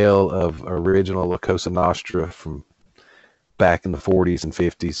quintessential tale of original La Cosa Nostra from back in the 40s and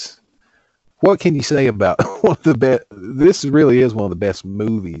 50s. What can you say about one of the best? This really is one of the best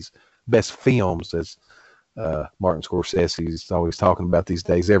movies, best films, as Martin Scorsese is always talking about these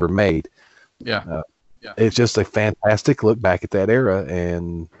days, ever made. Yeah. It's just a fantastic look back at that era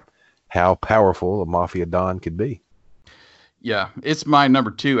and how powerful a mafia don could be. Yeah, it's my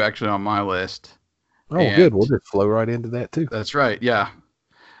number 2 actually on my list. Oh, good. We'll just flow right into that too. That's right. Yeah.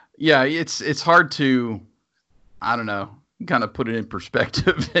 It's hard to, I don't know, kind of put it in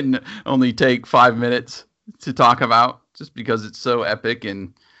perspective and only take 5 minutes to talk about, just because it's so epic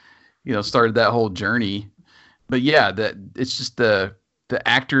and started that whole journey. But yeah, that it's just the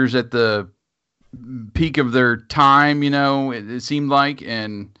actors at the peak of their time, it seemed like,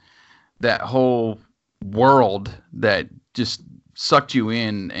 and that whole world that just sucked you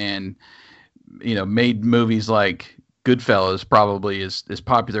in and made movies like Goodfellas probably as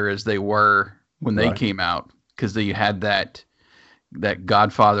popular as they were when they came out, because they had that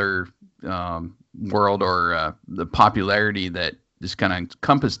Godfather world, or the popularity that just kind of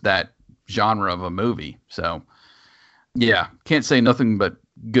encompassed that genre of a movie. So yeah, can't say nothing but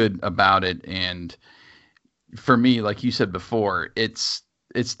good about it. And for me, like you said before, it's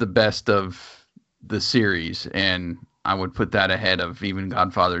the best of the series, and I would put that ahead of even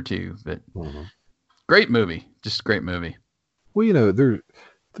Godfather 2. But great movie, just great movie. Well, the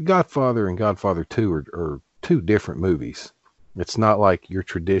Godfather and Godfather 2 are two different movies. It's not like your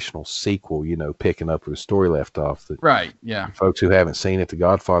traditional sequel, picking up where the story left off. Right, yeah. Folks who haven't seen it, The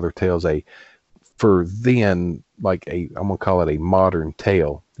Godfather tells for then, like I'm going to call it a modern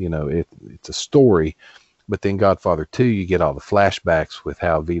tale. It's a story, but then Godfather 2, you get all the flashbacks with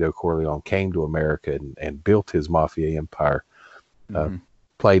how Vito Corleone came to America and built his mafia empire,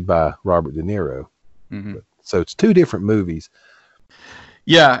 played by Robert De Niro. So it's two different movies.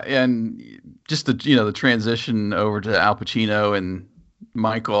 Yeah, and just the transition over to Al Pacino and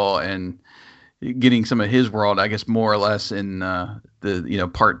Michael and getting some of his world, I guess, more or less in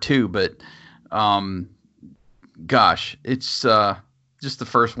the part 2. But gosh, it's just the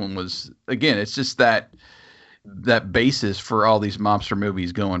first one was, again, it's just that basis for all these mobster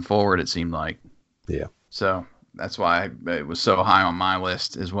movies going forward, it seemed like. Yeah. So that's why it was so high on my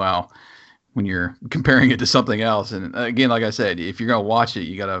list as well, when you're comparing it to something else. And again, like I said, if you're going to watch it,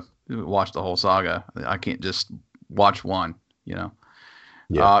 you got to watch the whole saga. I can't just watch one, Yeah.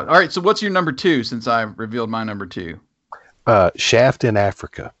 All right. So what's your number 2, since I've revealed my number 2? Shaft in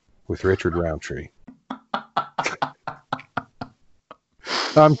Africa with Richard Roundtree.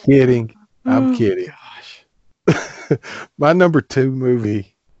 I'm kidding. I'm kidding. Gosh. My number 2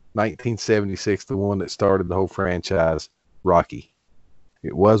 movie, 1976, the one that started the whole franchise, Rocky.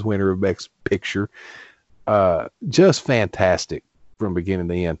 It was winner of Best Picture. Just fantastic from beginning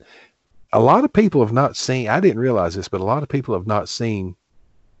to end. A lot of people have not seen, I didn't realize this, but a lot of people have not seen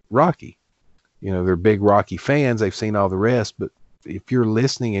Rocky. You know, they're big Rocky fans. They've seen all the rest, but if you're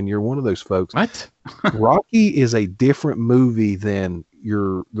listening and you're one of those folks, What? Rocky is a different movie than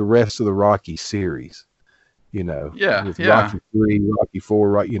the rest of the Rocky series. You know, Yeah, with yeah. Rocky 3, Rocky 4,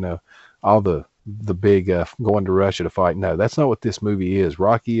 right? You know, all the big going to Russia to fight. No, that's not what this movie is.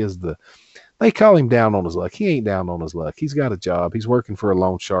 Rocky is they call him down on his luck. He ain't down on his luck. He's got a job. He's working for a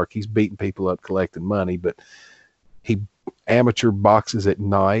loan shark. He's beating people up, collecting money, but he amateur boxes at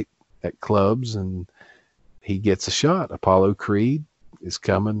night at clubs, and he gets a shot. Apollo Creed is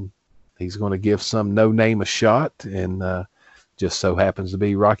coming. He's going to give some no-name a shot, and just so happens to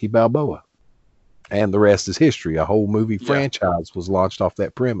be Rocky Balboa. And the rest is history. A whole movie franchise was launched off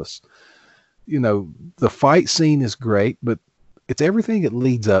that premise. You know, the fight scene is great, but it's everything that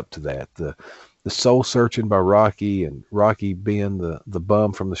leads up to that. The soul searching by Rocky, and Rocky being the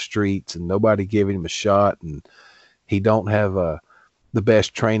bum from the streets and nobody giving him a shot, and he don't have the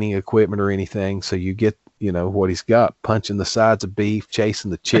best training equipment or anything. So you get, you know, what he's got, punching the sides of beef,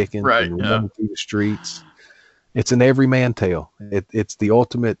 chasing the chickens, Right, and running through the streets. It's an everyman tale. It's the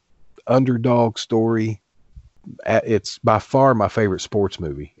ultimate underdog story. It's by far my favorite sports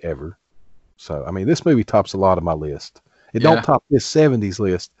movie ever. So, I mean, this movie tops a lot of my list. It don't top this 70s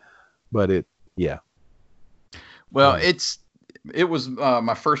list, but Well, it was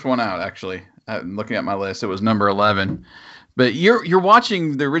my first one out, actually. I'm looking at my list. It was number 11. But you're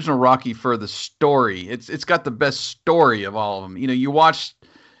watching the original Rocky for the story. It's got the best story of all of them. You know, you watch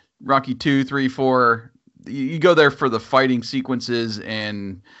Rocky 2, 3, 4. You go there for the fighting sequences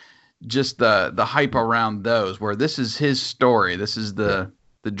and just the hype around those. Where this is his story. This is the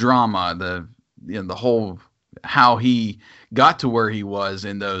drama, the whole how he got to where he was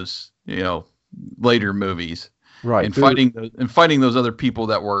in those, you know, later movies. right. And fighting those other people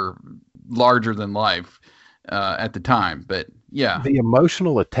that were larger than life at the time. But yeah, The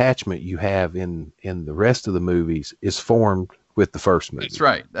emotional attachment you have in the rest of the movies is formed with the first movie. that's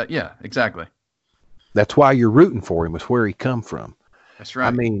right. Yeah, exactly. That's why you're rooting for him. It's where he come from. That's right.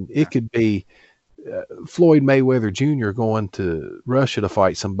 I mean, it could be Floyd Mayweather Jr. going to Russia to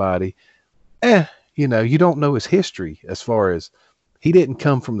fight somebody. You know, you don't know his history as far as he didn't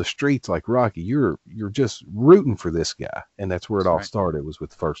come from the streets like Rocky. You're just rooting for this guy, and that's where it all started, was with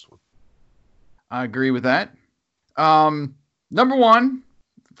the first one. I agree with that. Number 1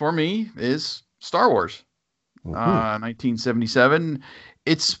 for me is Star Wars, 1977.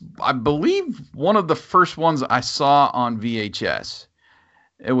 It's, I believe, one of the first ones I saw on VHS.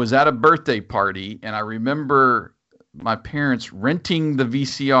 It was at a birthday party, and I remember my parents renting the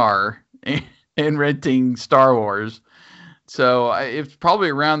VCR and renting Star Wars. So it's probably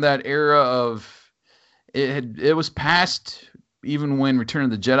around that era of it was past even when Return of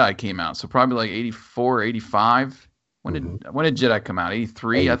the Jedi came out. So probably like 84, 85. When did Jedi come out?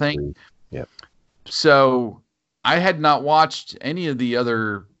 83, I think. Yep. So I had not watched any of the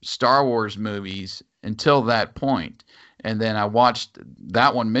other Star Wars movies until that point. And then I watched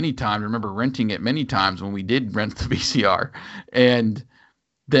that one many times. I remember renting it many times when we did rent the VCR. And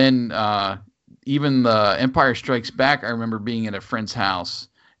then even the Empire Strikes Back, I remember being at a friend's house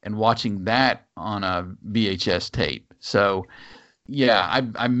and watching that on a VHS tape. So, yeah,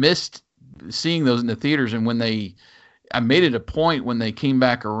 I missed seeing those in the theaters. And I made it a point when they came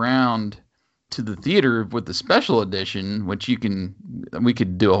back around to the theater with the special edition, which we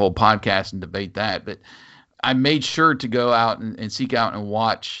could do a whole podcast and debate that. But I made sure to go out and seek out and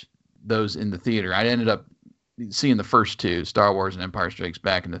watch those in the theater. I ended up seeing the first two, Star Wars and Empire Strikes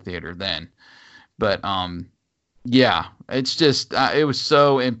Back, in the theater then. But yeah, it's just it was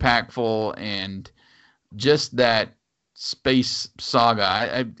so impactful, and just that space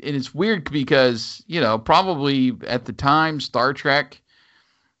saga. And it's weird because, you know, probably at the time Star Trek,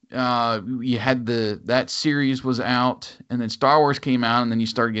 you had that series was out, and then Star Wars came out, and then you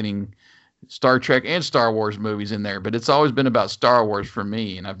start getting Star Trek and Star Wars movies in there. But it's always been about Star Wars for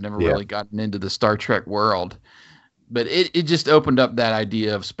me, and I've never really gotten into the Star Trek world. But it just opened up that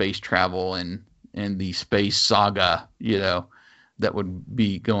idea of space travel and the space saga, you know, that would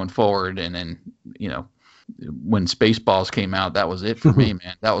be going forward. And then, you know, when Spaceballs came out, that was it for me,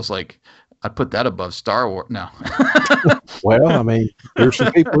 man. That was like, I put that above Star Wars. No. Well, I mean, there's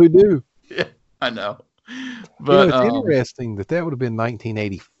some people who do. Yeah, I know. But It's interesting that would have been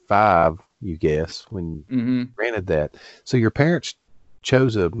 1985, you guess, when you rented that. So your parents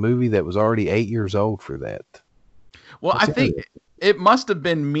chose a movie that was already 8 years old for that. well, That's I think it must have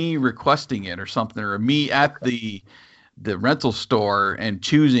been me requesting it or something, or me at the rental store and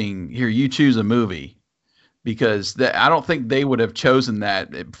choosing, here, you choose a movie, because I don't think they would have chosen that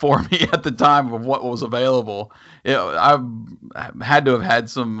for me at the time of what was available. I had to have had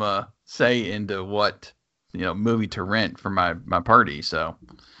some say into what movie to rent for my party. So,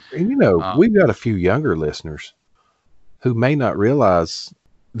 And we've got a few younger listeners who may not realize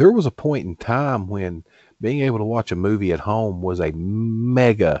there was a point in time when being able to watch a movie at home was a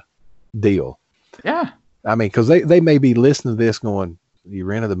mega deal. Yeah. I mean, because they may be listening to this going, you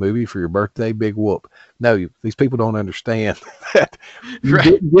rented the movie for your birthday, big whoop. No, these people don't understand that you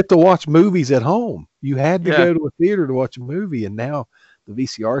didn't get to watch movies at home. You had to go to a theater to watch a movie. And now the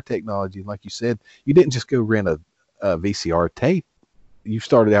VCR technology, like you said, you didn't just go rent a VCR tape. You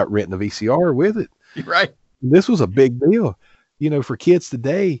started out renting a VCR with it. Right. This was a big deal. For kids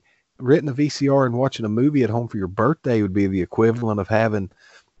today, renting a VCR and watching a movie at home for your birthday would be the equivalent of having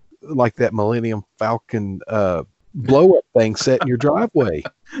like that Millennium Falcon blow up thing set in your driveway.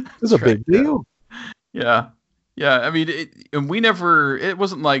 It's a big deal. Yeah. I mean, it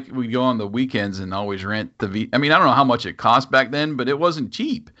wasn't like we'd go on the weekends and always rent I mean, I don't know how much it cost back then, but it wasn't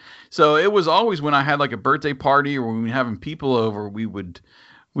cheap. So it was always when I had like a birthday party or when we were having people over, we would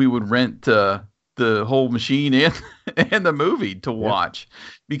rent the whole machine and the movie to watch.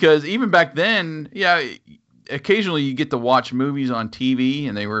 Because even back then, occasionally you get to watch movies on TV,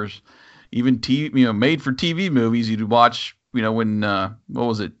 and they were even made for TV movies. You'd watch, when what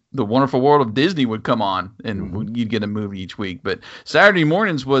was it, The Wonderful World of Disney would come on, and you'd get a movie each week. But Saturday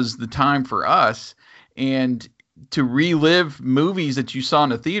mornings was the time for us, and to relive movies that you saw in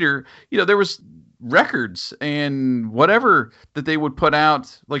the theater. There was records and whatever that they would put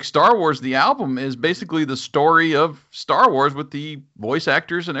out, like Star Wars. The album is basically the story of Star Wars with the voice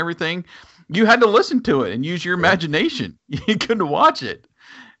actors and everything. You had to listen to it and use your imagination. You couldn't watch it.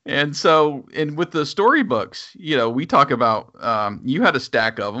 And so, and with the storybooks, we talk about, you had a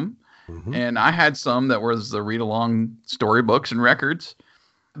stack of them, and I had some that was the read along storybooks and records.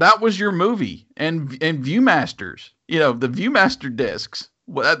 That was your movie. And Viewmasters, the Viewmaster discs,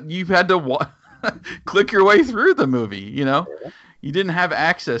 you had to click your way through the movie. You didn't have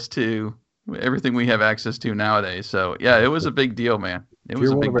access to everything we have access to nowadays. So it was a big deal, man. It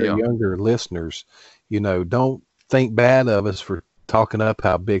was a big deal. If you're one of our younger listeners, don't think bad of us for talking up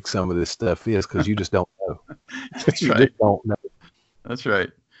how big some of this stuff is, because you just don't know. That's right. Just don't know. That's right.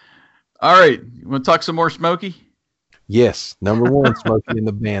 All right. You want to talk some more Smokey? Yes. Number one, Smokey and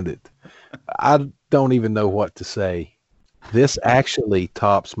the Bandit. I don't even know what to say. This actually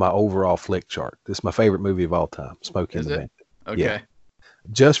tops my overall Flickchart. This is my favorite movie of all time, Smokey and the Bandit. Okay. Yeah.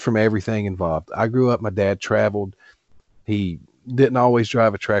 Just from everything involved. I grew up, my dad traveled. He didn't always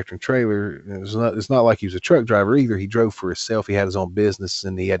drive a tractor and trailer. It's not like he was a truck driver either. He drove for himself. He had his own business,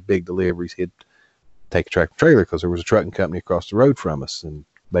 and he had big deliveries. He'd take a tractor and trailer because there was a trucking company across the road from us, and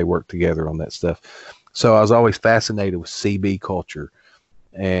they worked together on that stuff. So I was always fascinated with CB culture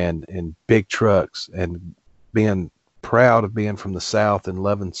and big trucks, and being proud of being from the South and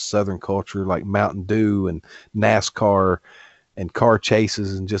loving Southern culture like Mountain Dew and NASCAR and car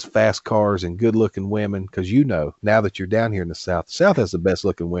chases and just fast cars and good looking women. Cause now that you're down here in the South has the best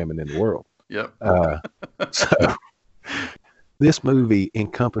looking women in the world. Yep. So this movie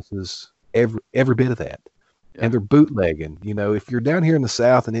encompasses every bit of that. Yep. And they're bootlegging. If you're down here in the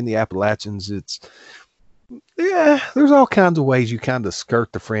South and in the Appalachians, there's all kinds of ways you kind of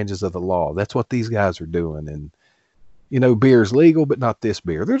skirt the fringes of the law. That's what these guys are doing. And, beer's legal, but not this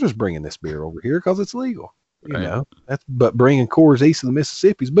beer. They're just bringing this beer over here because it's legal. But bringing Coors east of the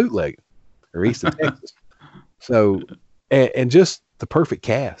Mississippi is bootlegging, or east of Texas. So, and just the perfect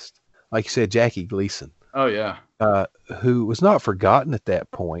cast, like you said, Jackie Gleason. Oh yeah. Who was not forgotten at that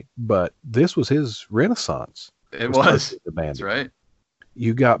point, but this was his renaissance. It was. The band. That's right.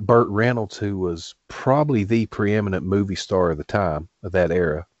 You got Burt Reynolds, who was probably the preeminent movie star of the time, of that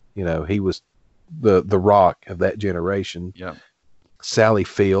era. He was the rock of that generation. Yeah. Sally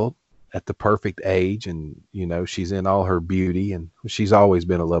Field, at the perfect age, and she's in all her beauty, and she's always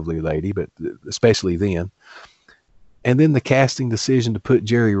been a lovely lady, but especially then. And then the casting decision to put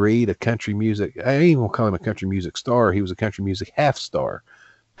Jerry Reed, a country music, I ain't gonna call him a country music star, he was a country music half star.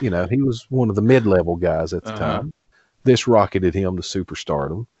 He was one of the mid-level guys at the time. This rocketed him to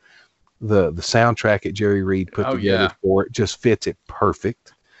superstardom. The soundtrack that Jerry Reed put together for it just fits it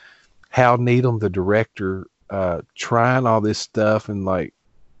perfect. Hal Needham, the director, trying all this stuff and like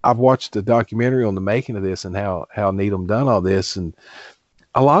I've watched the documentary on the making of this and how Needham done all this, and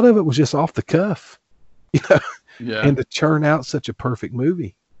a lot of it was just off the cuff, you know. Yeah. And to churn out such a perfect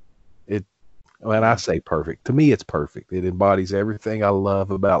movie, when I say perfect, to me it's perfect. It embodies everything I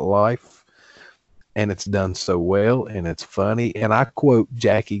love about life, and it's done so well, and it's funny. And I quote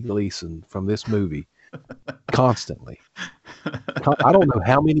Jackie Gleason from this movie constantly. I don't know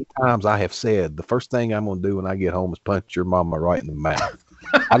how many times I have said the first thing I'm going to do when I get home is punch your mama right in the mouth.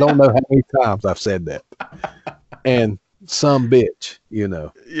 I don't know how many times I've said that. And some bitch, you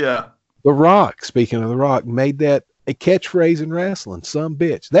know. Yeah. The Rock, speaking of The Rock, made that a catchphrase in wrestling. Some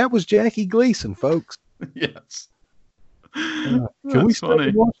bitch. That was Jackie Gleason, folks. Yes. Can we stay funny.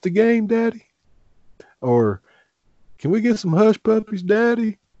 and watch the game, Daddy? Or can we get some hush puppies,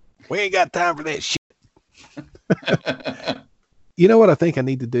 Daddy? We ain't got time for that shit. You know what I think I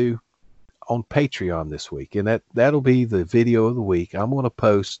need to do on Patreon this week? And that'll be the video of the week. I'm going to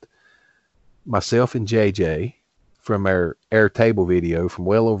post myself and JJ from our Airtable video from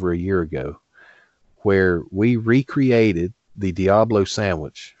well over a year ago, where we recreated the Diablo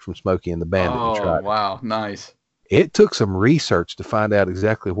sandwich from Smokey and the Bandit. Oh, wow. Nice. It took some research to find out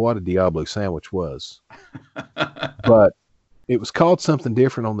exactly what a Diablo sandwich was. But it was called something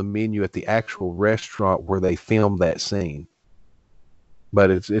different on the menu at the actual restaurant where they filmed that scene.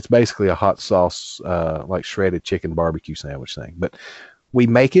 But it's basically a hot sauce, like shredded chicken barbecue sandwich thing. But we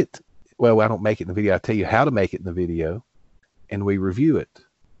make it. Well, I don't make it in the video. I tell you how to make it in the video, and we review it.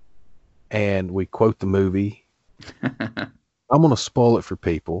 And we quote the movie. I'm going to spoil it for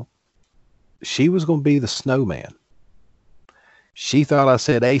people. She was going to be the snowman. She thought I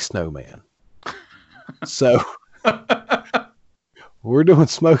said a snowman. So we're doing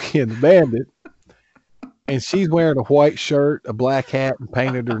Smokey and the Bandit. And she's wearing a white shirt, a black hat, and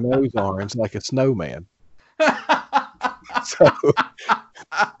painted her nose orange like a snowman. So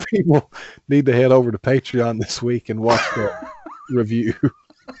people need to head over to Patreon this week and watch the review.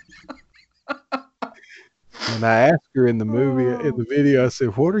 And I asked her in the video, I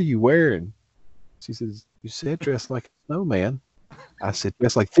said, "What are you wearing?" She says, "You said dress like a snowman." I said,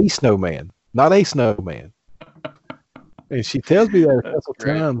 "Dress like the snowman, not a snowman." And she tells me that a couple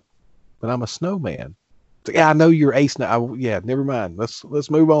times, but I'm a snowman. So, yeah, I know you're a snow. Yeah, never mind. Let's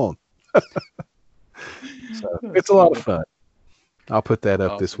move on. So it's a lot of fun. I'll put that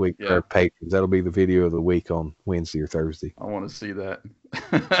up this week for our patrons. That'll be the video of the week on Wednesday or Thursday. I want to see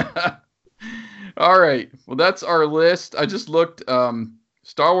that. All right. Well, that's our list. I just looked.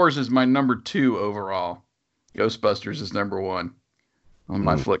 Star Wars is my number 2 overall. Ghostbusters is number 1 on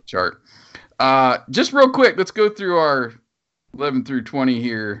my Flickchart. Just real quick, let's go through our 11 through 20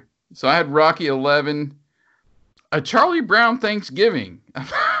 here. So I had Rocky 11. A Charlie Brown Thanksgiving.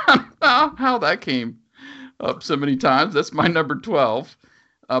 How that came up so many times. That's my number 12.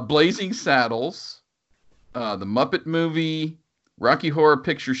 Blazing Saddles. The Muppet Movie. Rocky Horror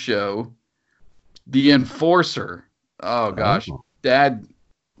Picture Show. The Enforcer. Oh, gosh. Oh. Dad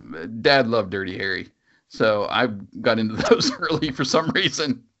loved Dirty Harry. So I got into those early for some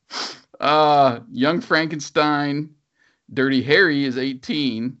reason. Young Frankenstein. Dirty Harry is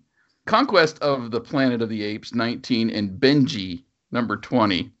 18. Conquest of the Planet of the Apes, 19, and Benji, number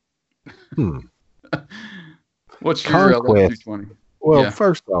 20. What's your 11 through 20? Well,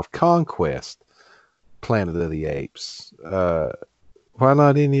 first off, Conquest, Planet of the Apes. Why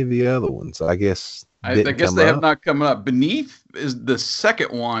not any of the other ones? I guess they have not come up. Beneath is the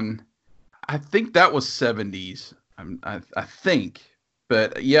second one. I think that was 70s. I think.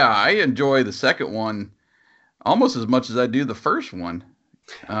 But yeah, I enjoy the second one almost as much as I do the first one.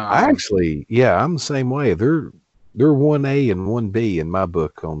 I'm the same way. They're 1A and 1B in my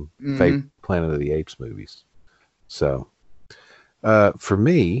book on favorite Planet of the Apes movies. So, for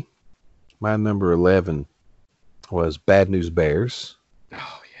me, my number 11 was Bad News Bears.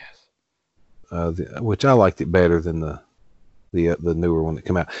 Oh yes. Which I liked it better than the newer one that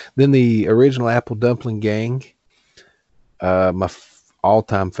came out. Then the original Apple Dumpling Gang. My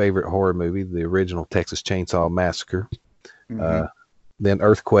all-time favorite horror movie, the original Texas Chainsaw Massacre. Then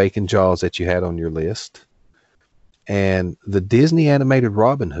Earthquake and Jaws that you had on your list. And the Disney animated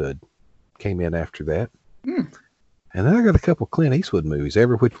Robin Hood came in after that. And then I got a couple Clint Eastwood movies.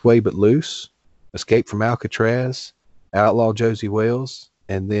 Every Which Way But Loose, Escape from Alcatraz, Outlaw Josie Wales,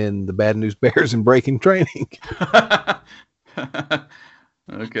 and then the Bad News Bears and Breaking Training.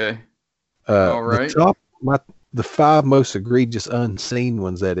 Okay. All right. The 5 most egregious unseen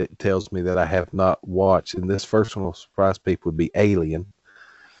ones that it tells me that I have not watched, and this first one will surprise people, would be Alien.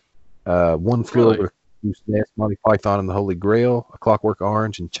 One Flew Over the Nest, Monty Python and the Holy Grail, A Clockwork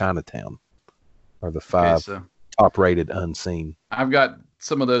Orange, and Chinatown are the 5 top-rated unseen. I've got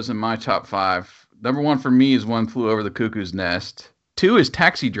some of those in my top 5. Number 1 for me is One Flew Over the Cuckoo's Nest. 2 is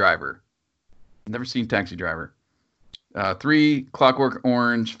Taxi Driver. Never seen Taxi Driver. 3, Clockwork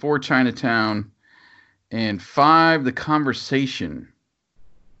Orange. 4, Chinatown. And 5, The Conversation.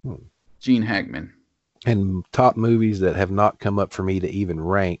 Gene Hackman. And top movies that have not come up for me to even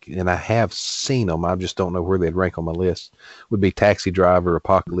rank, and I have seen them, I just don't know where they'd rank on my list, would be Taxi Driver,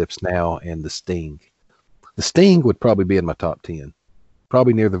 Apocalypse Now, and The Sting. The Sting would probably be in my top 10.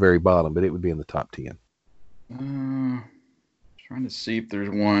 Probably near the very bottom, but it would be in the top 10. Trying to see if there's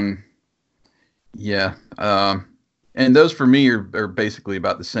one. Yeah. And those for me are basically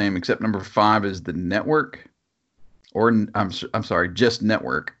about the same, except number 5 is The Network. Or, I'm sorry, just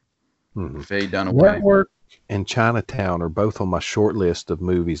Network. Faye Dunaway. Network and Chinatown are both on my short list of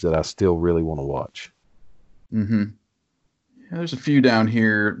movies that I still really want to watch. Yeah, there's a few down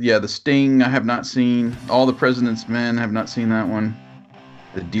here. Yeah, The Sting I have not seen. All the President's Men, I have not seen that one.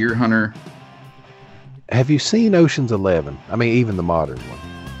 The Deer Hunter. Have you seen Ocean's 11? I mean, even the modern one.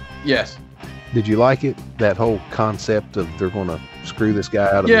 Yes. Did you like it? That whole concept of they're going to screw this guy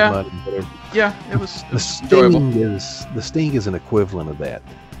out of his money, whatever. Yeah, it was enjoyable. The Sting is an equivalent of that,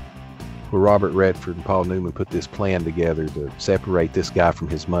 where Robert Redford and Paul Newman put this plan together to separate this guy from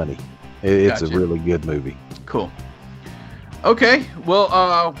his money. It's a really good movie. Cool. Okay, well,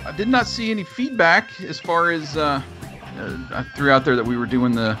 I did not see any feedback as far as I threw out there that we were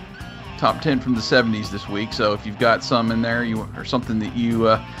doing the top 10 from the 70s this week. So if you've got some in there, or something that you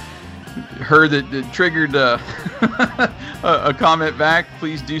heard that triggered a comment back,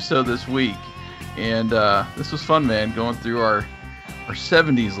 please do so this week. And this was fun, man, going through our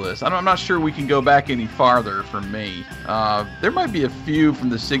 70s list. I'm not sure we can go back any farther for me. There might be a few from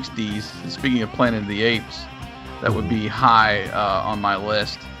the 60s. Speaking of Planet of the Apes, that would be high on my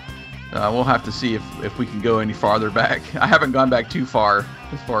list. We'll have to see if we can go any farther back. I haven't gone back too far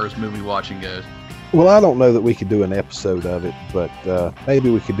as movie watching goes. Well, I don't know that we could do an episode of it, but maybe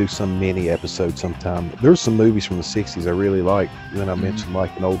we could do some mini episode sometime. There's some movies from the 60s I really like. When I mentioned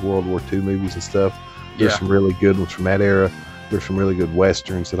like an old World War II movies and stuff, there's some really good ones from that era. There's some really good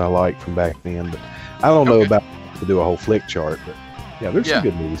Westerns that I like from back then, but I don't know about to do a whole flick chart, but yeah, there's some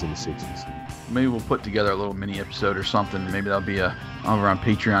good movies in the 60s. Maybe we'll put together a little mini episode or something. Maybe that'll be over on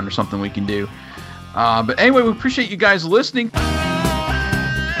Patreon or something we can do. But anyway, we appreciate you guys listening.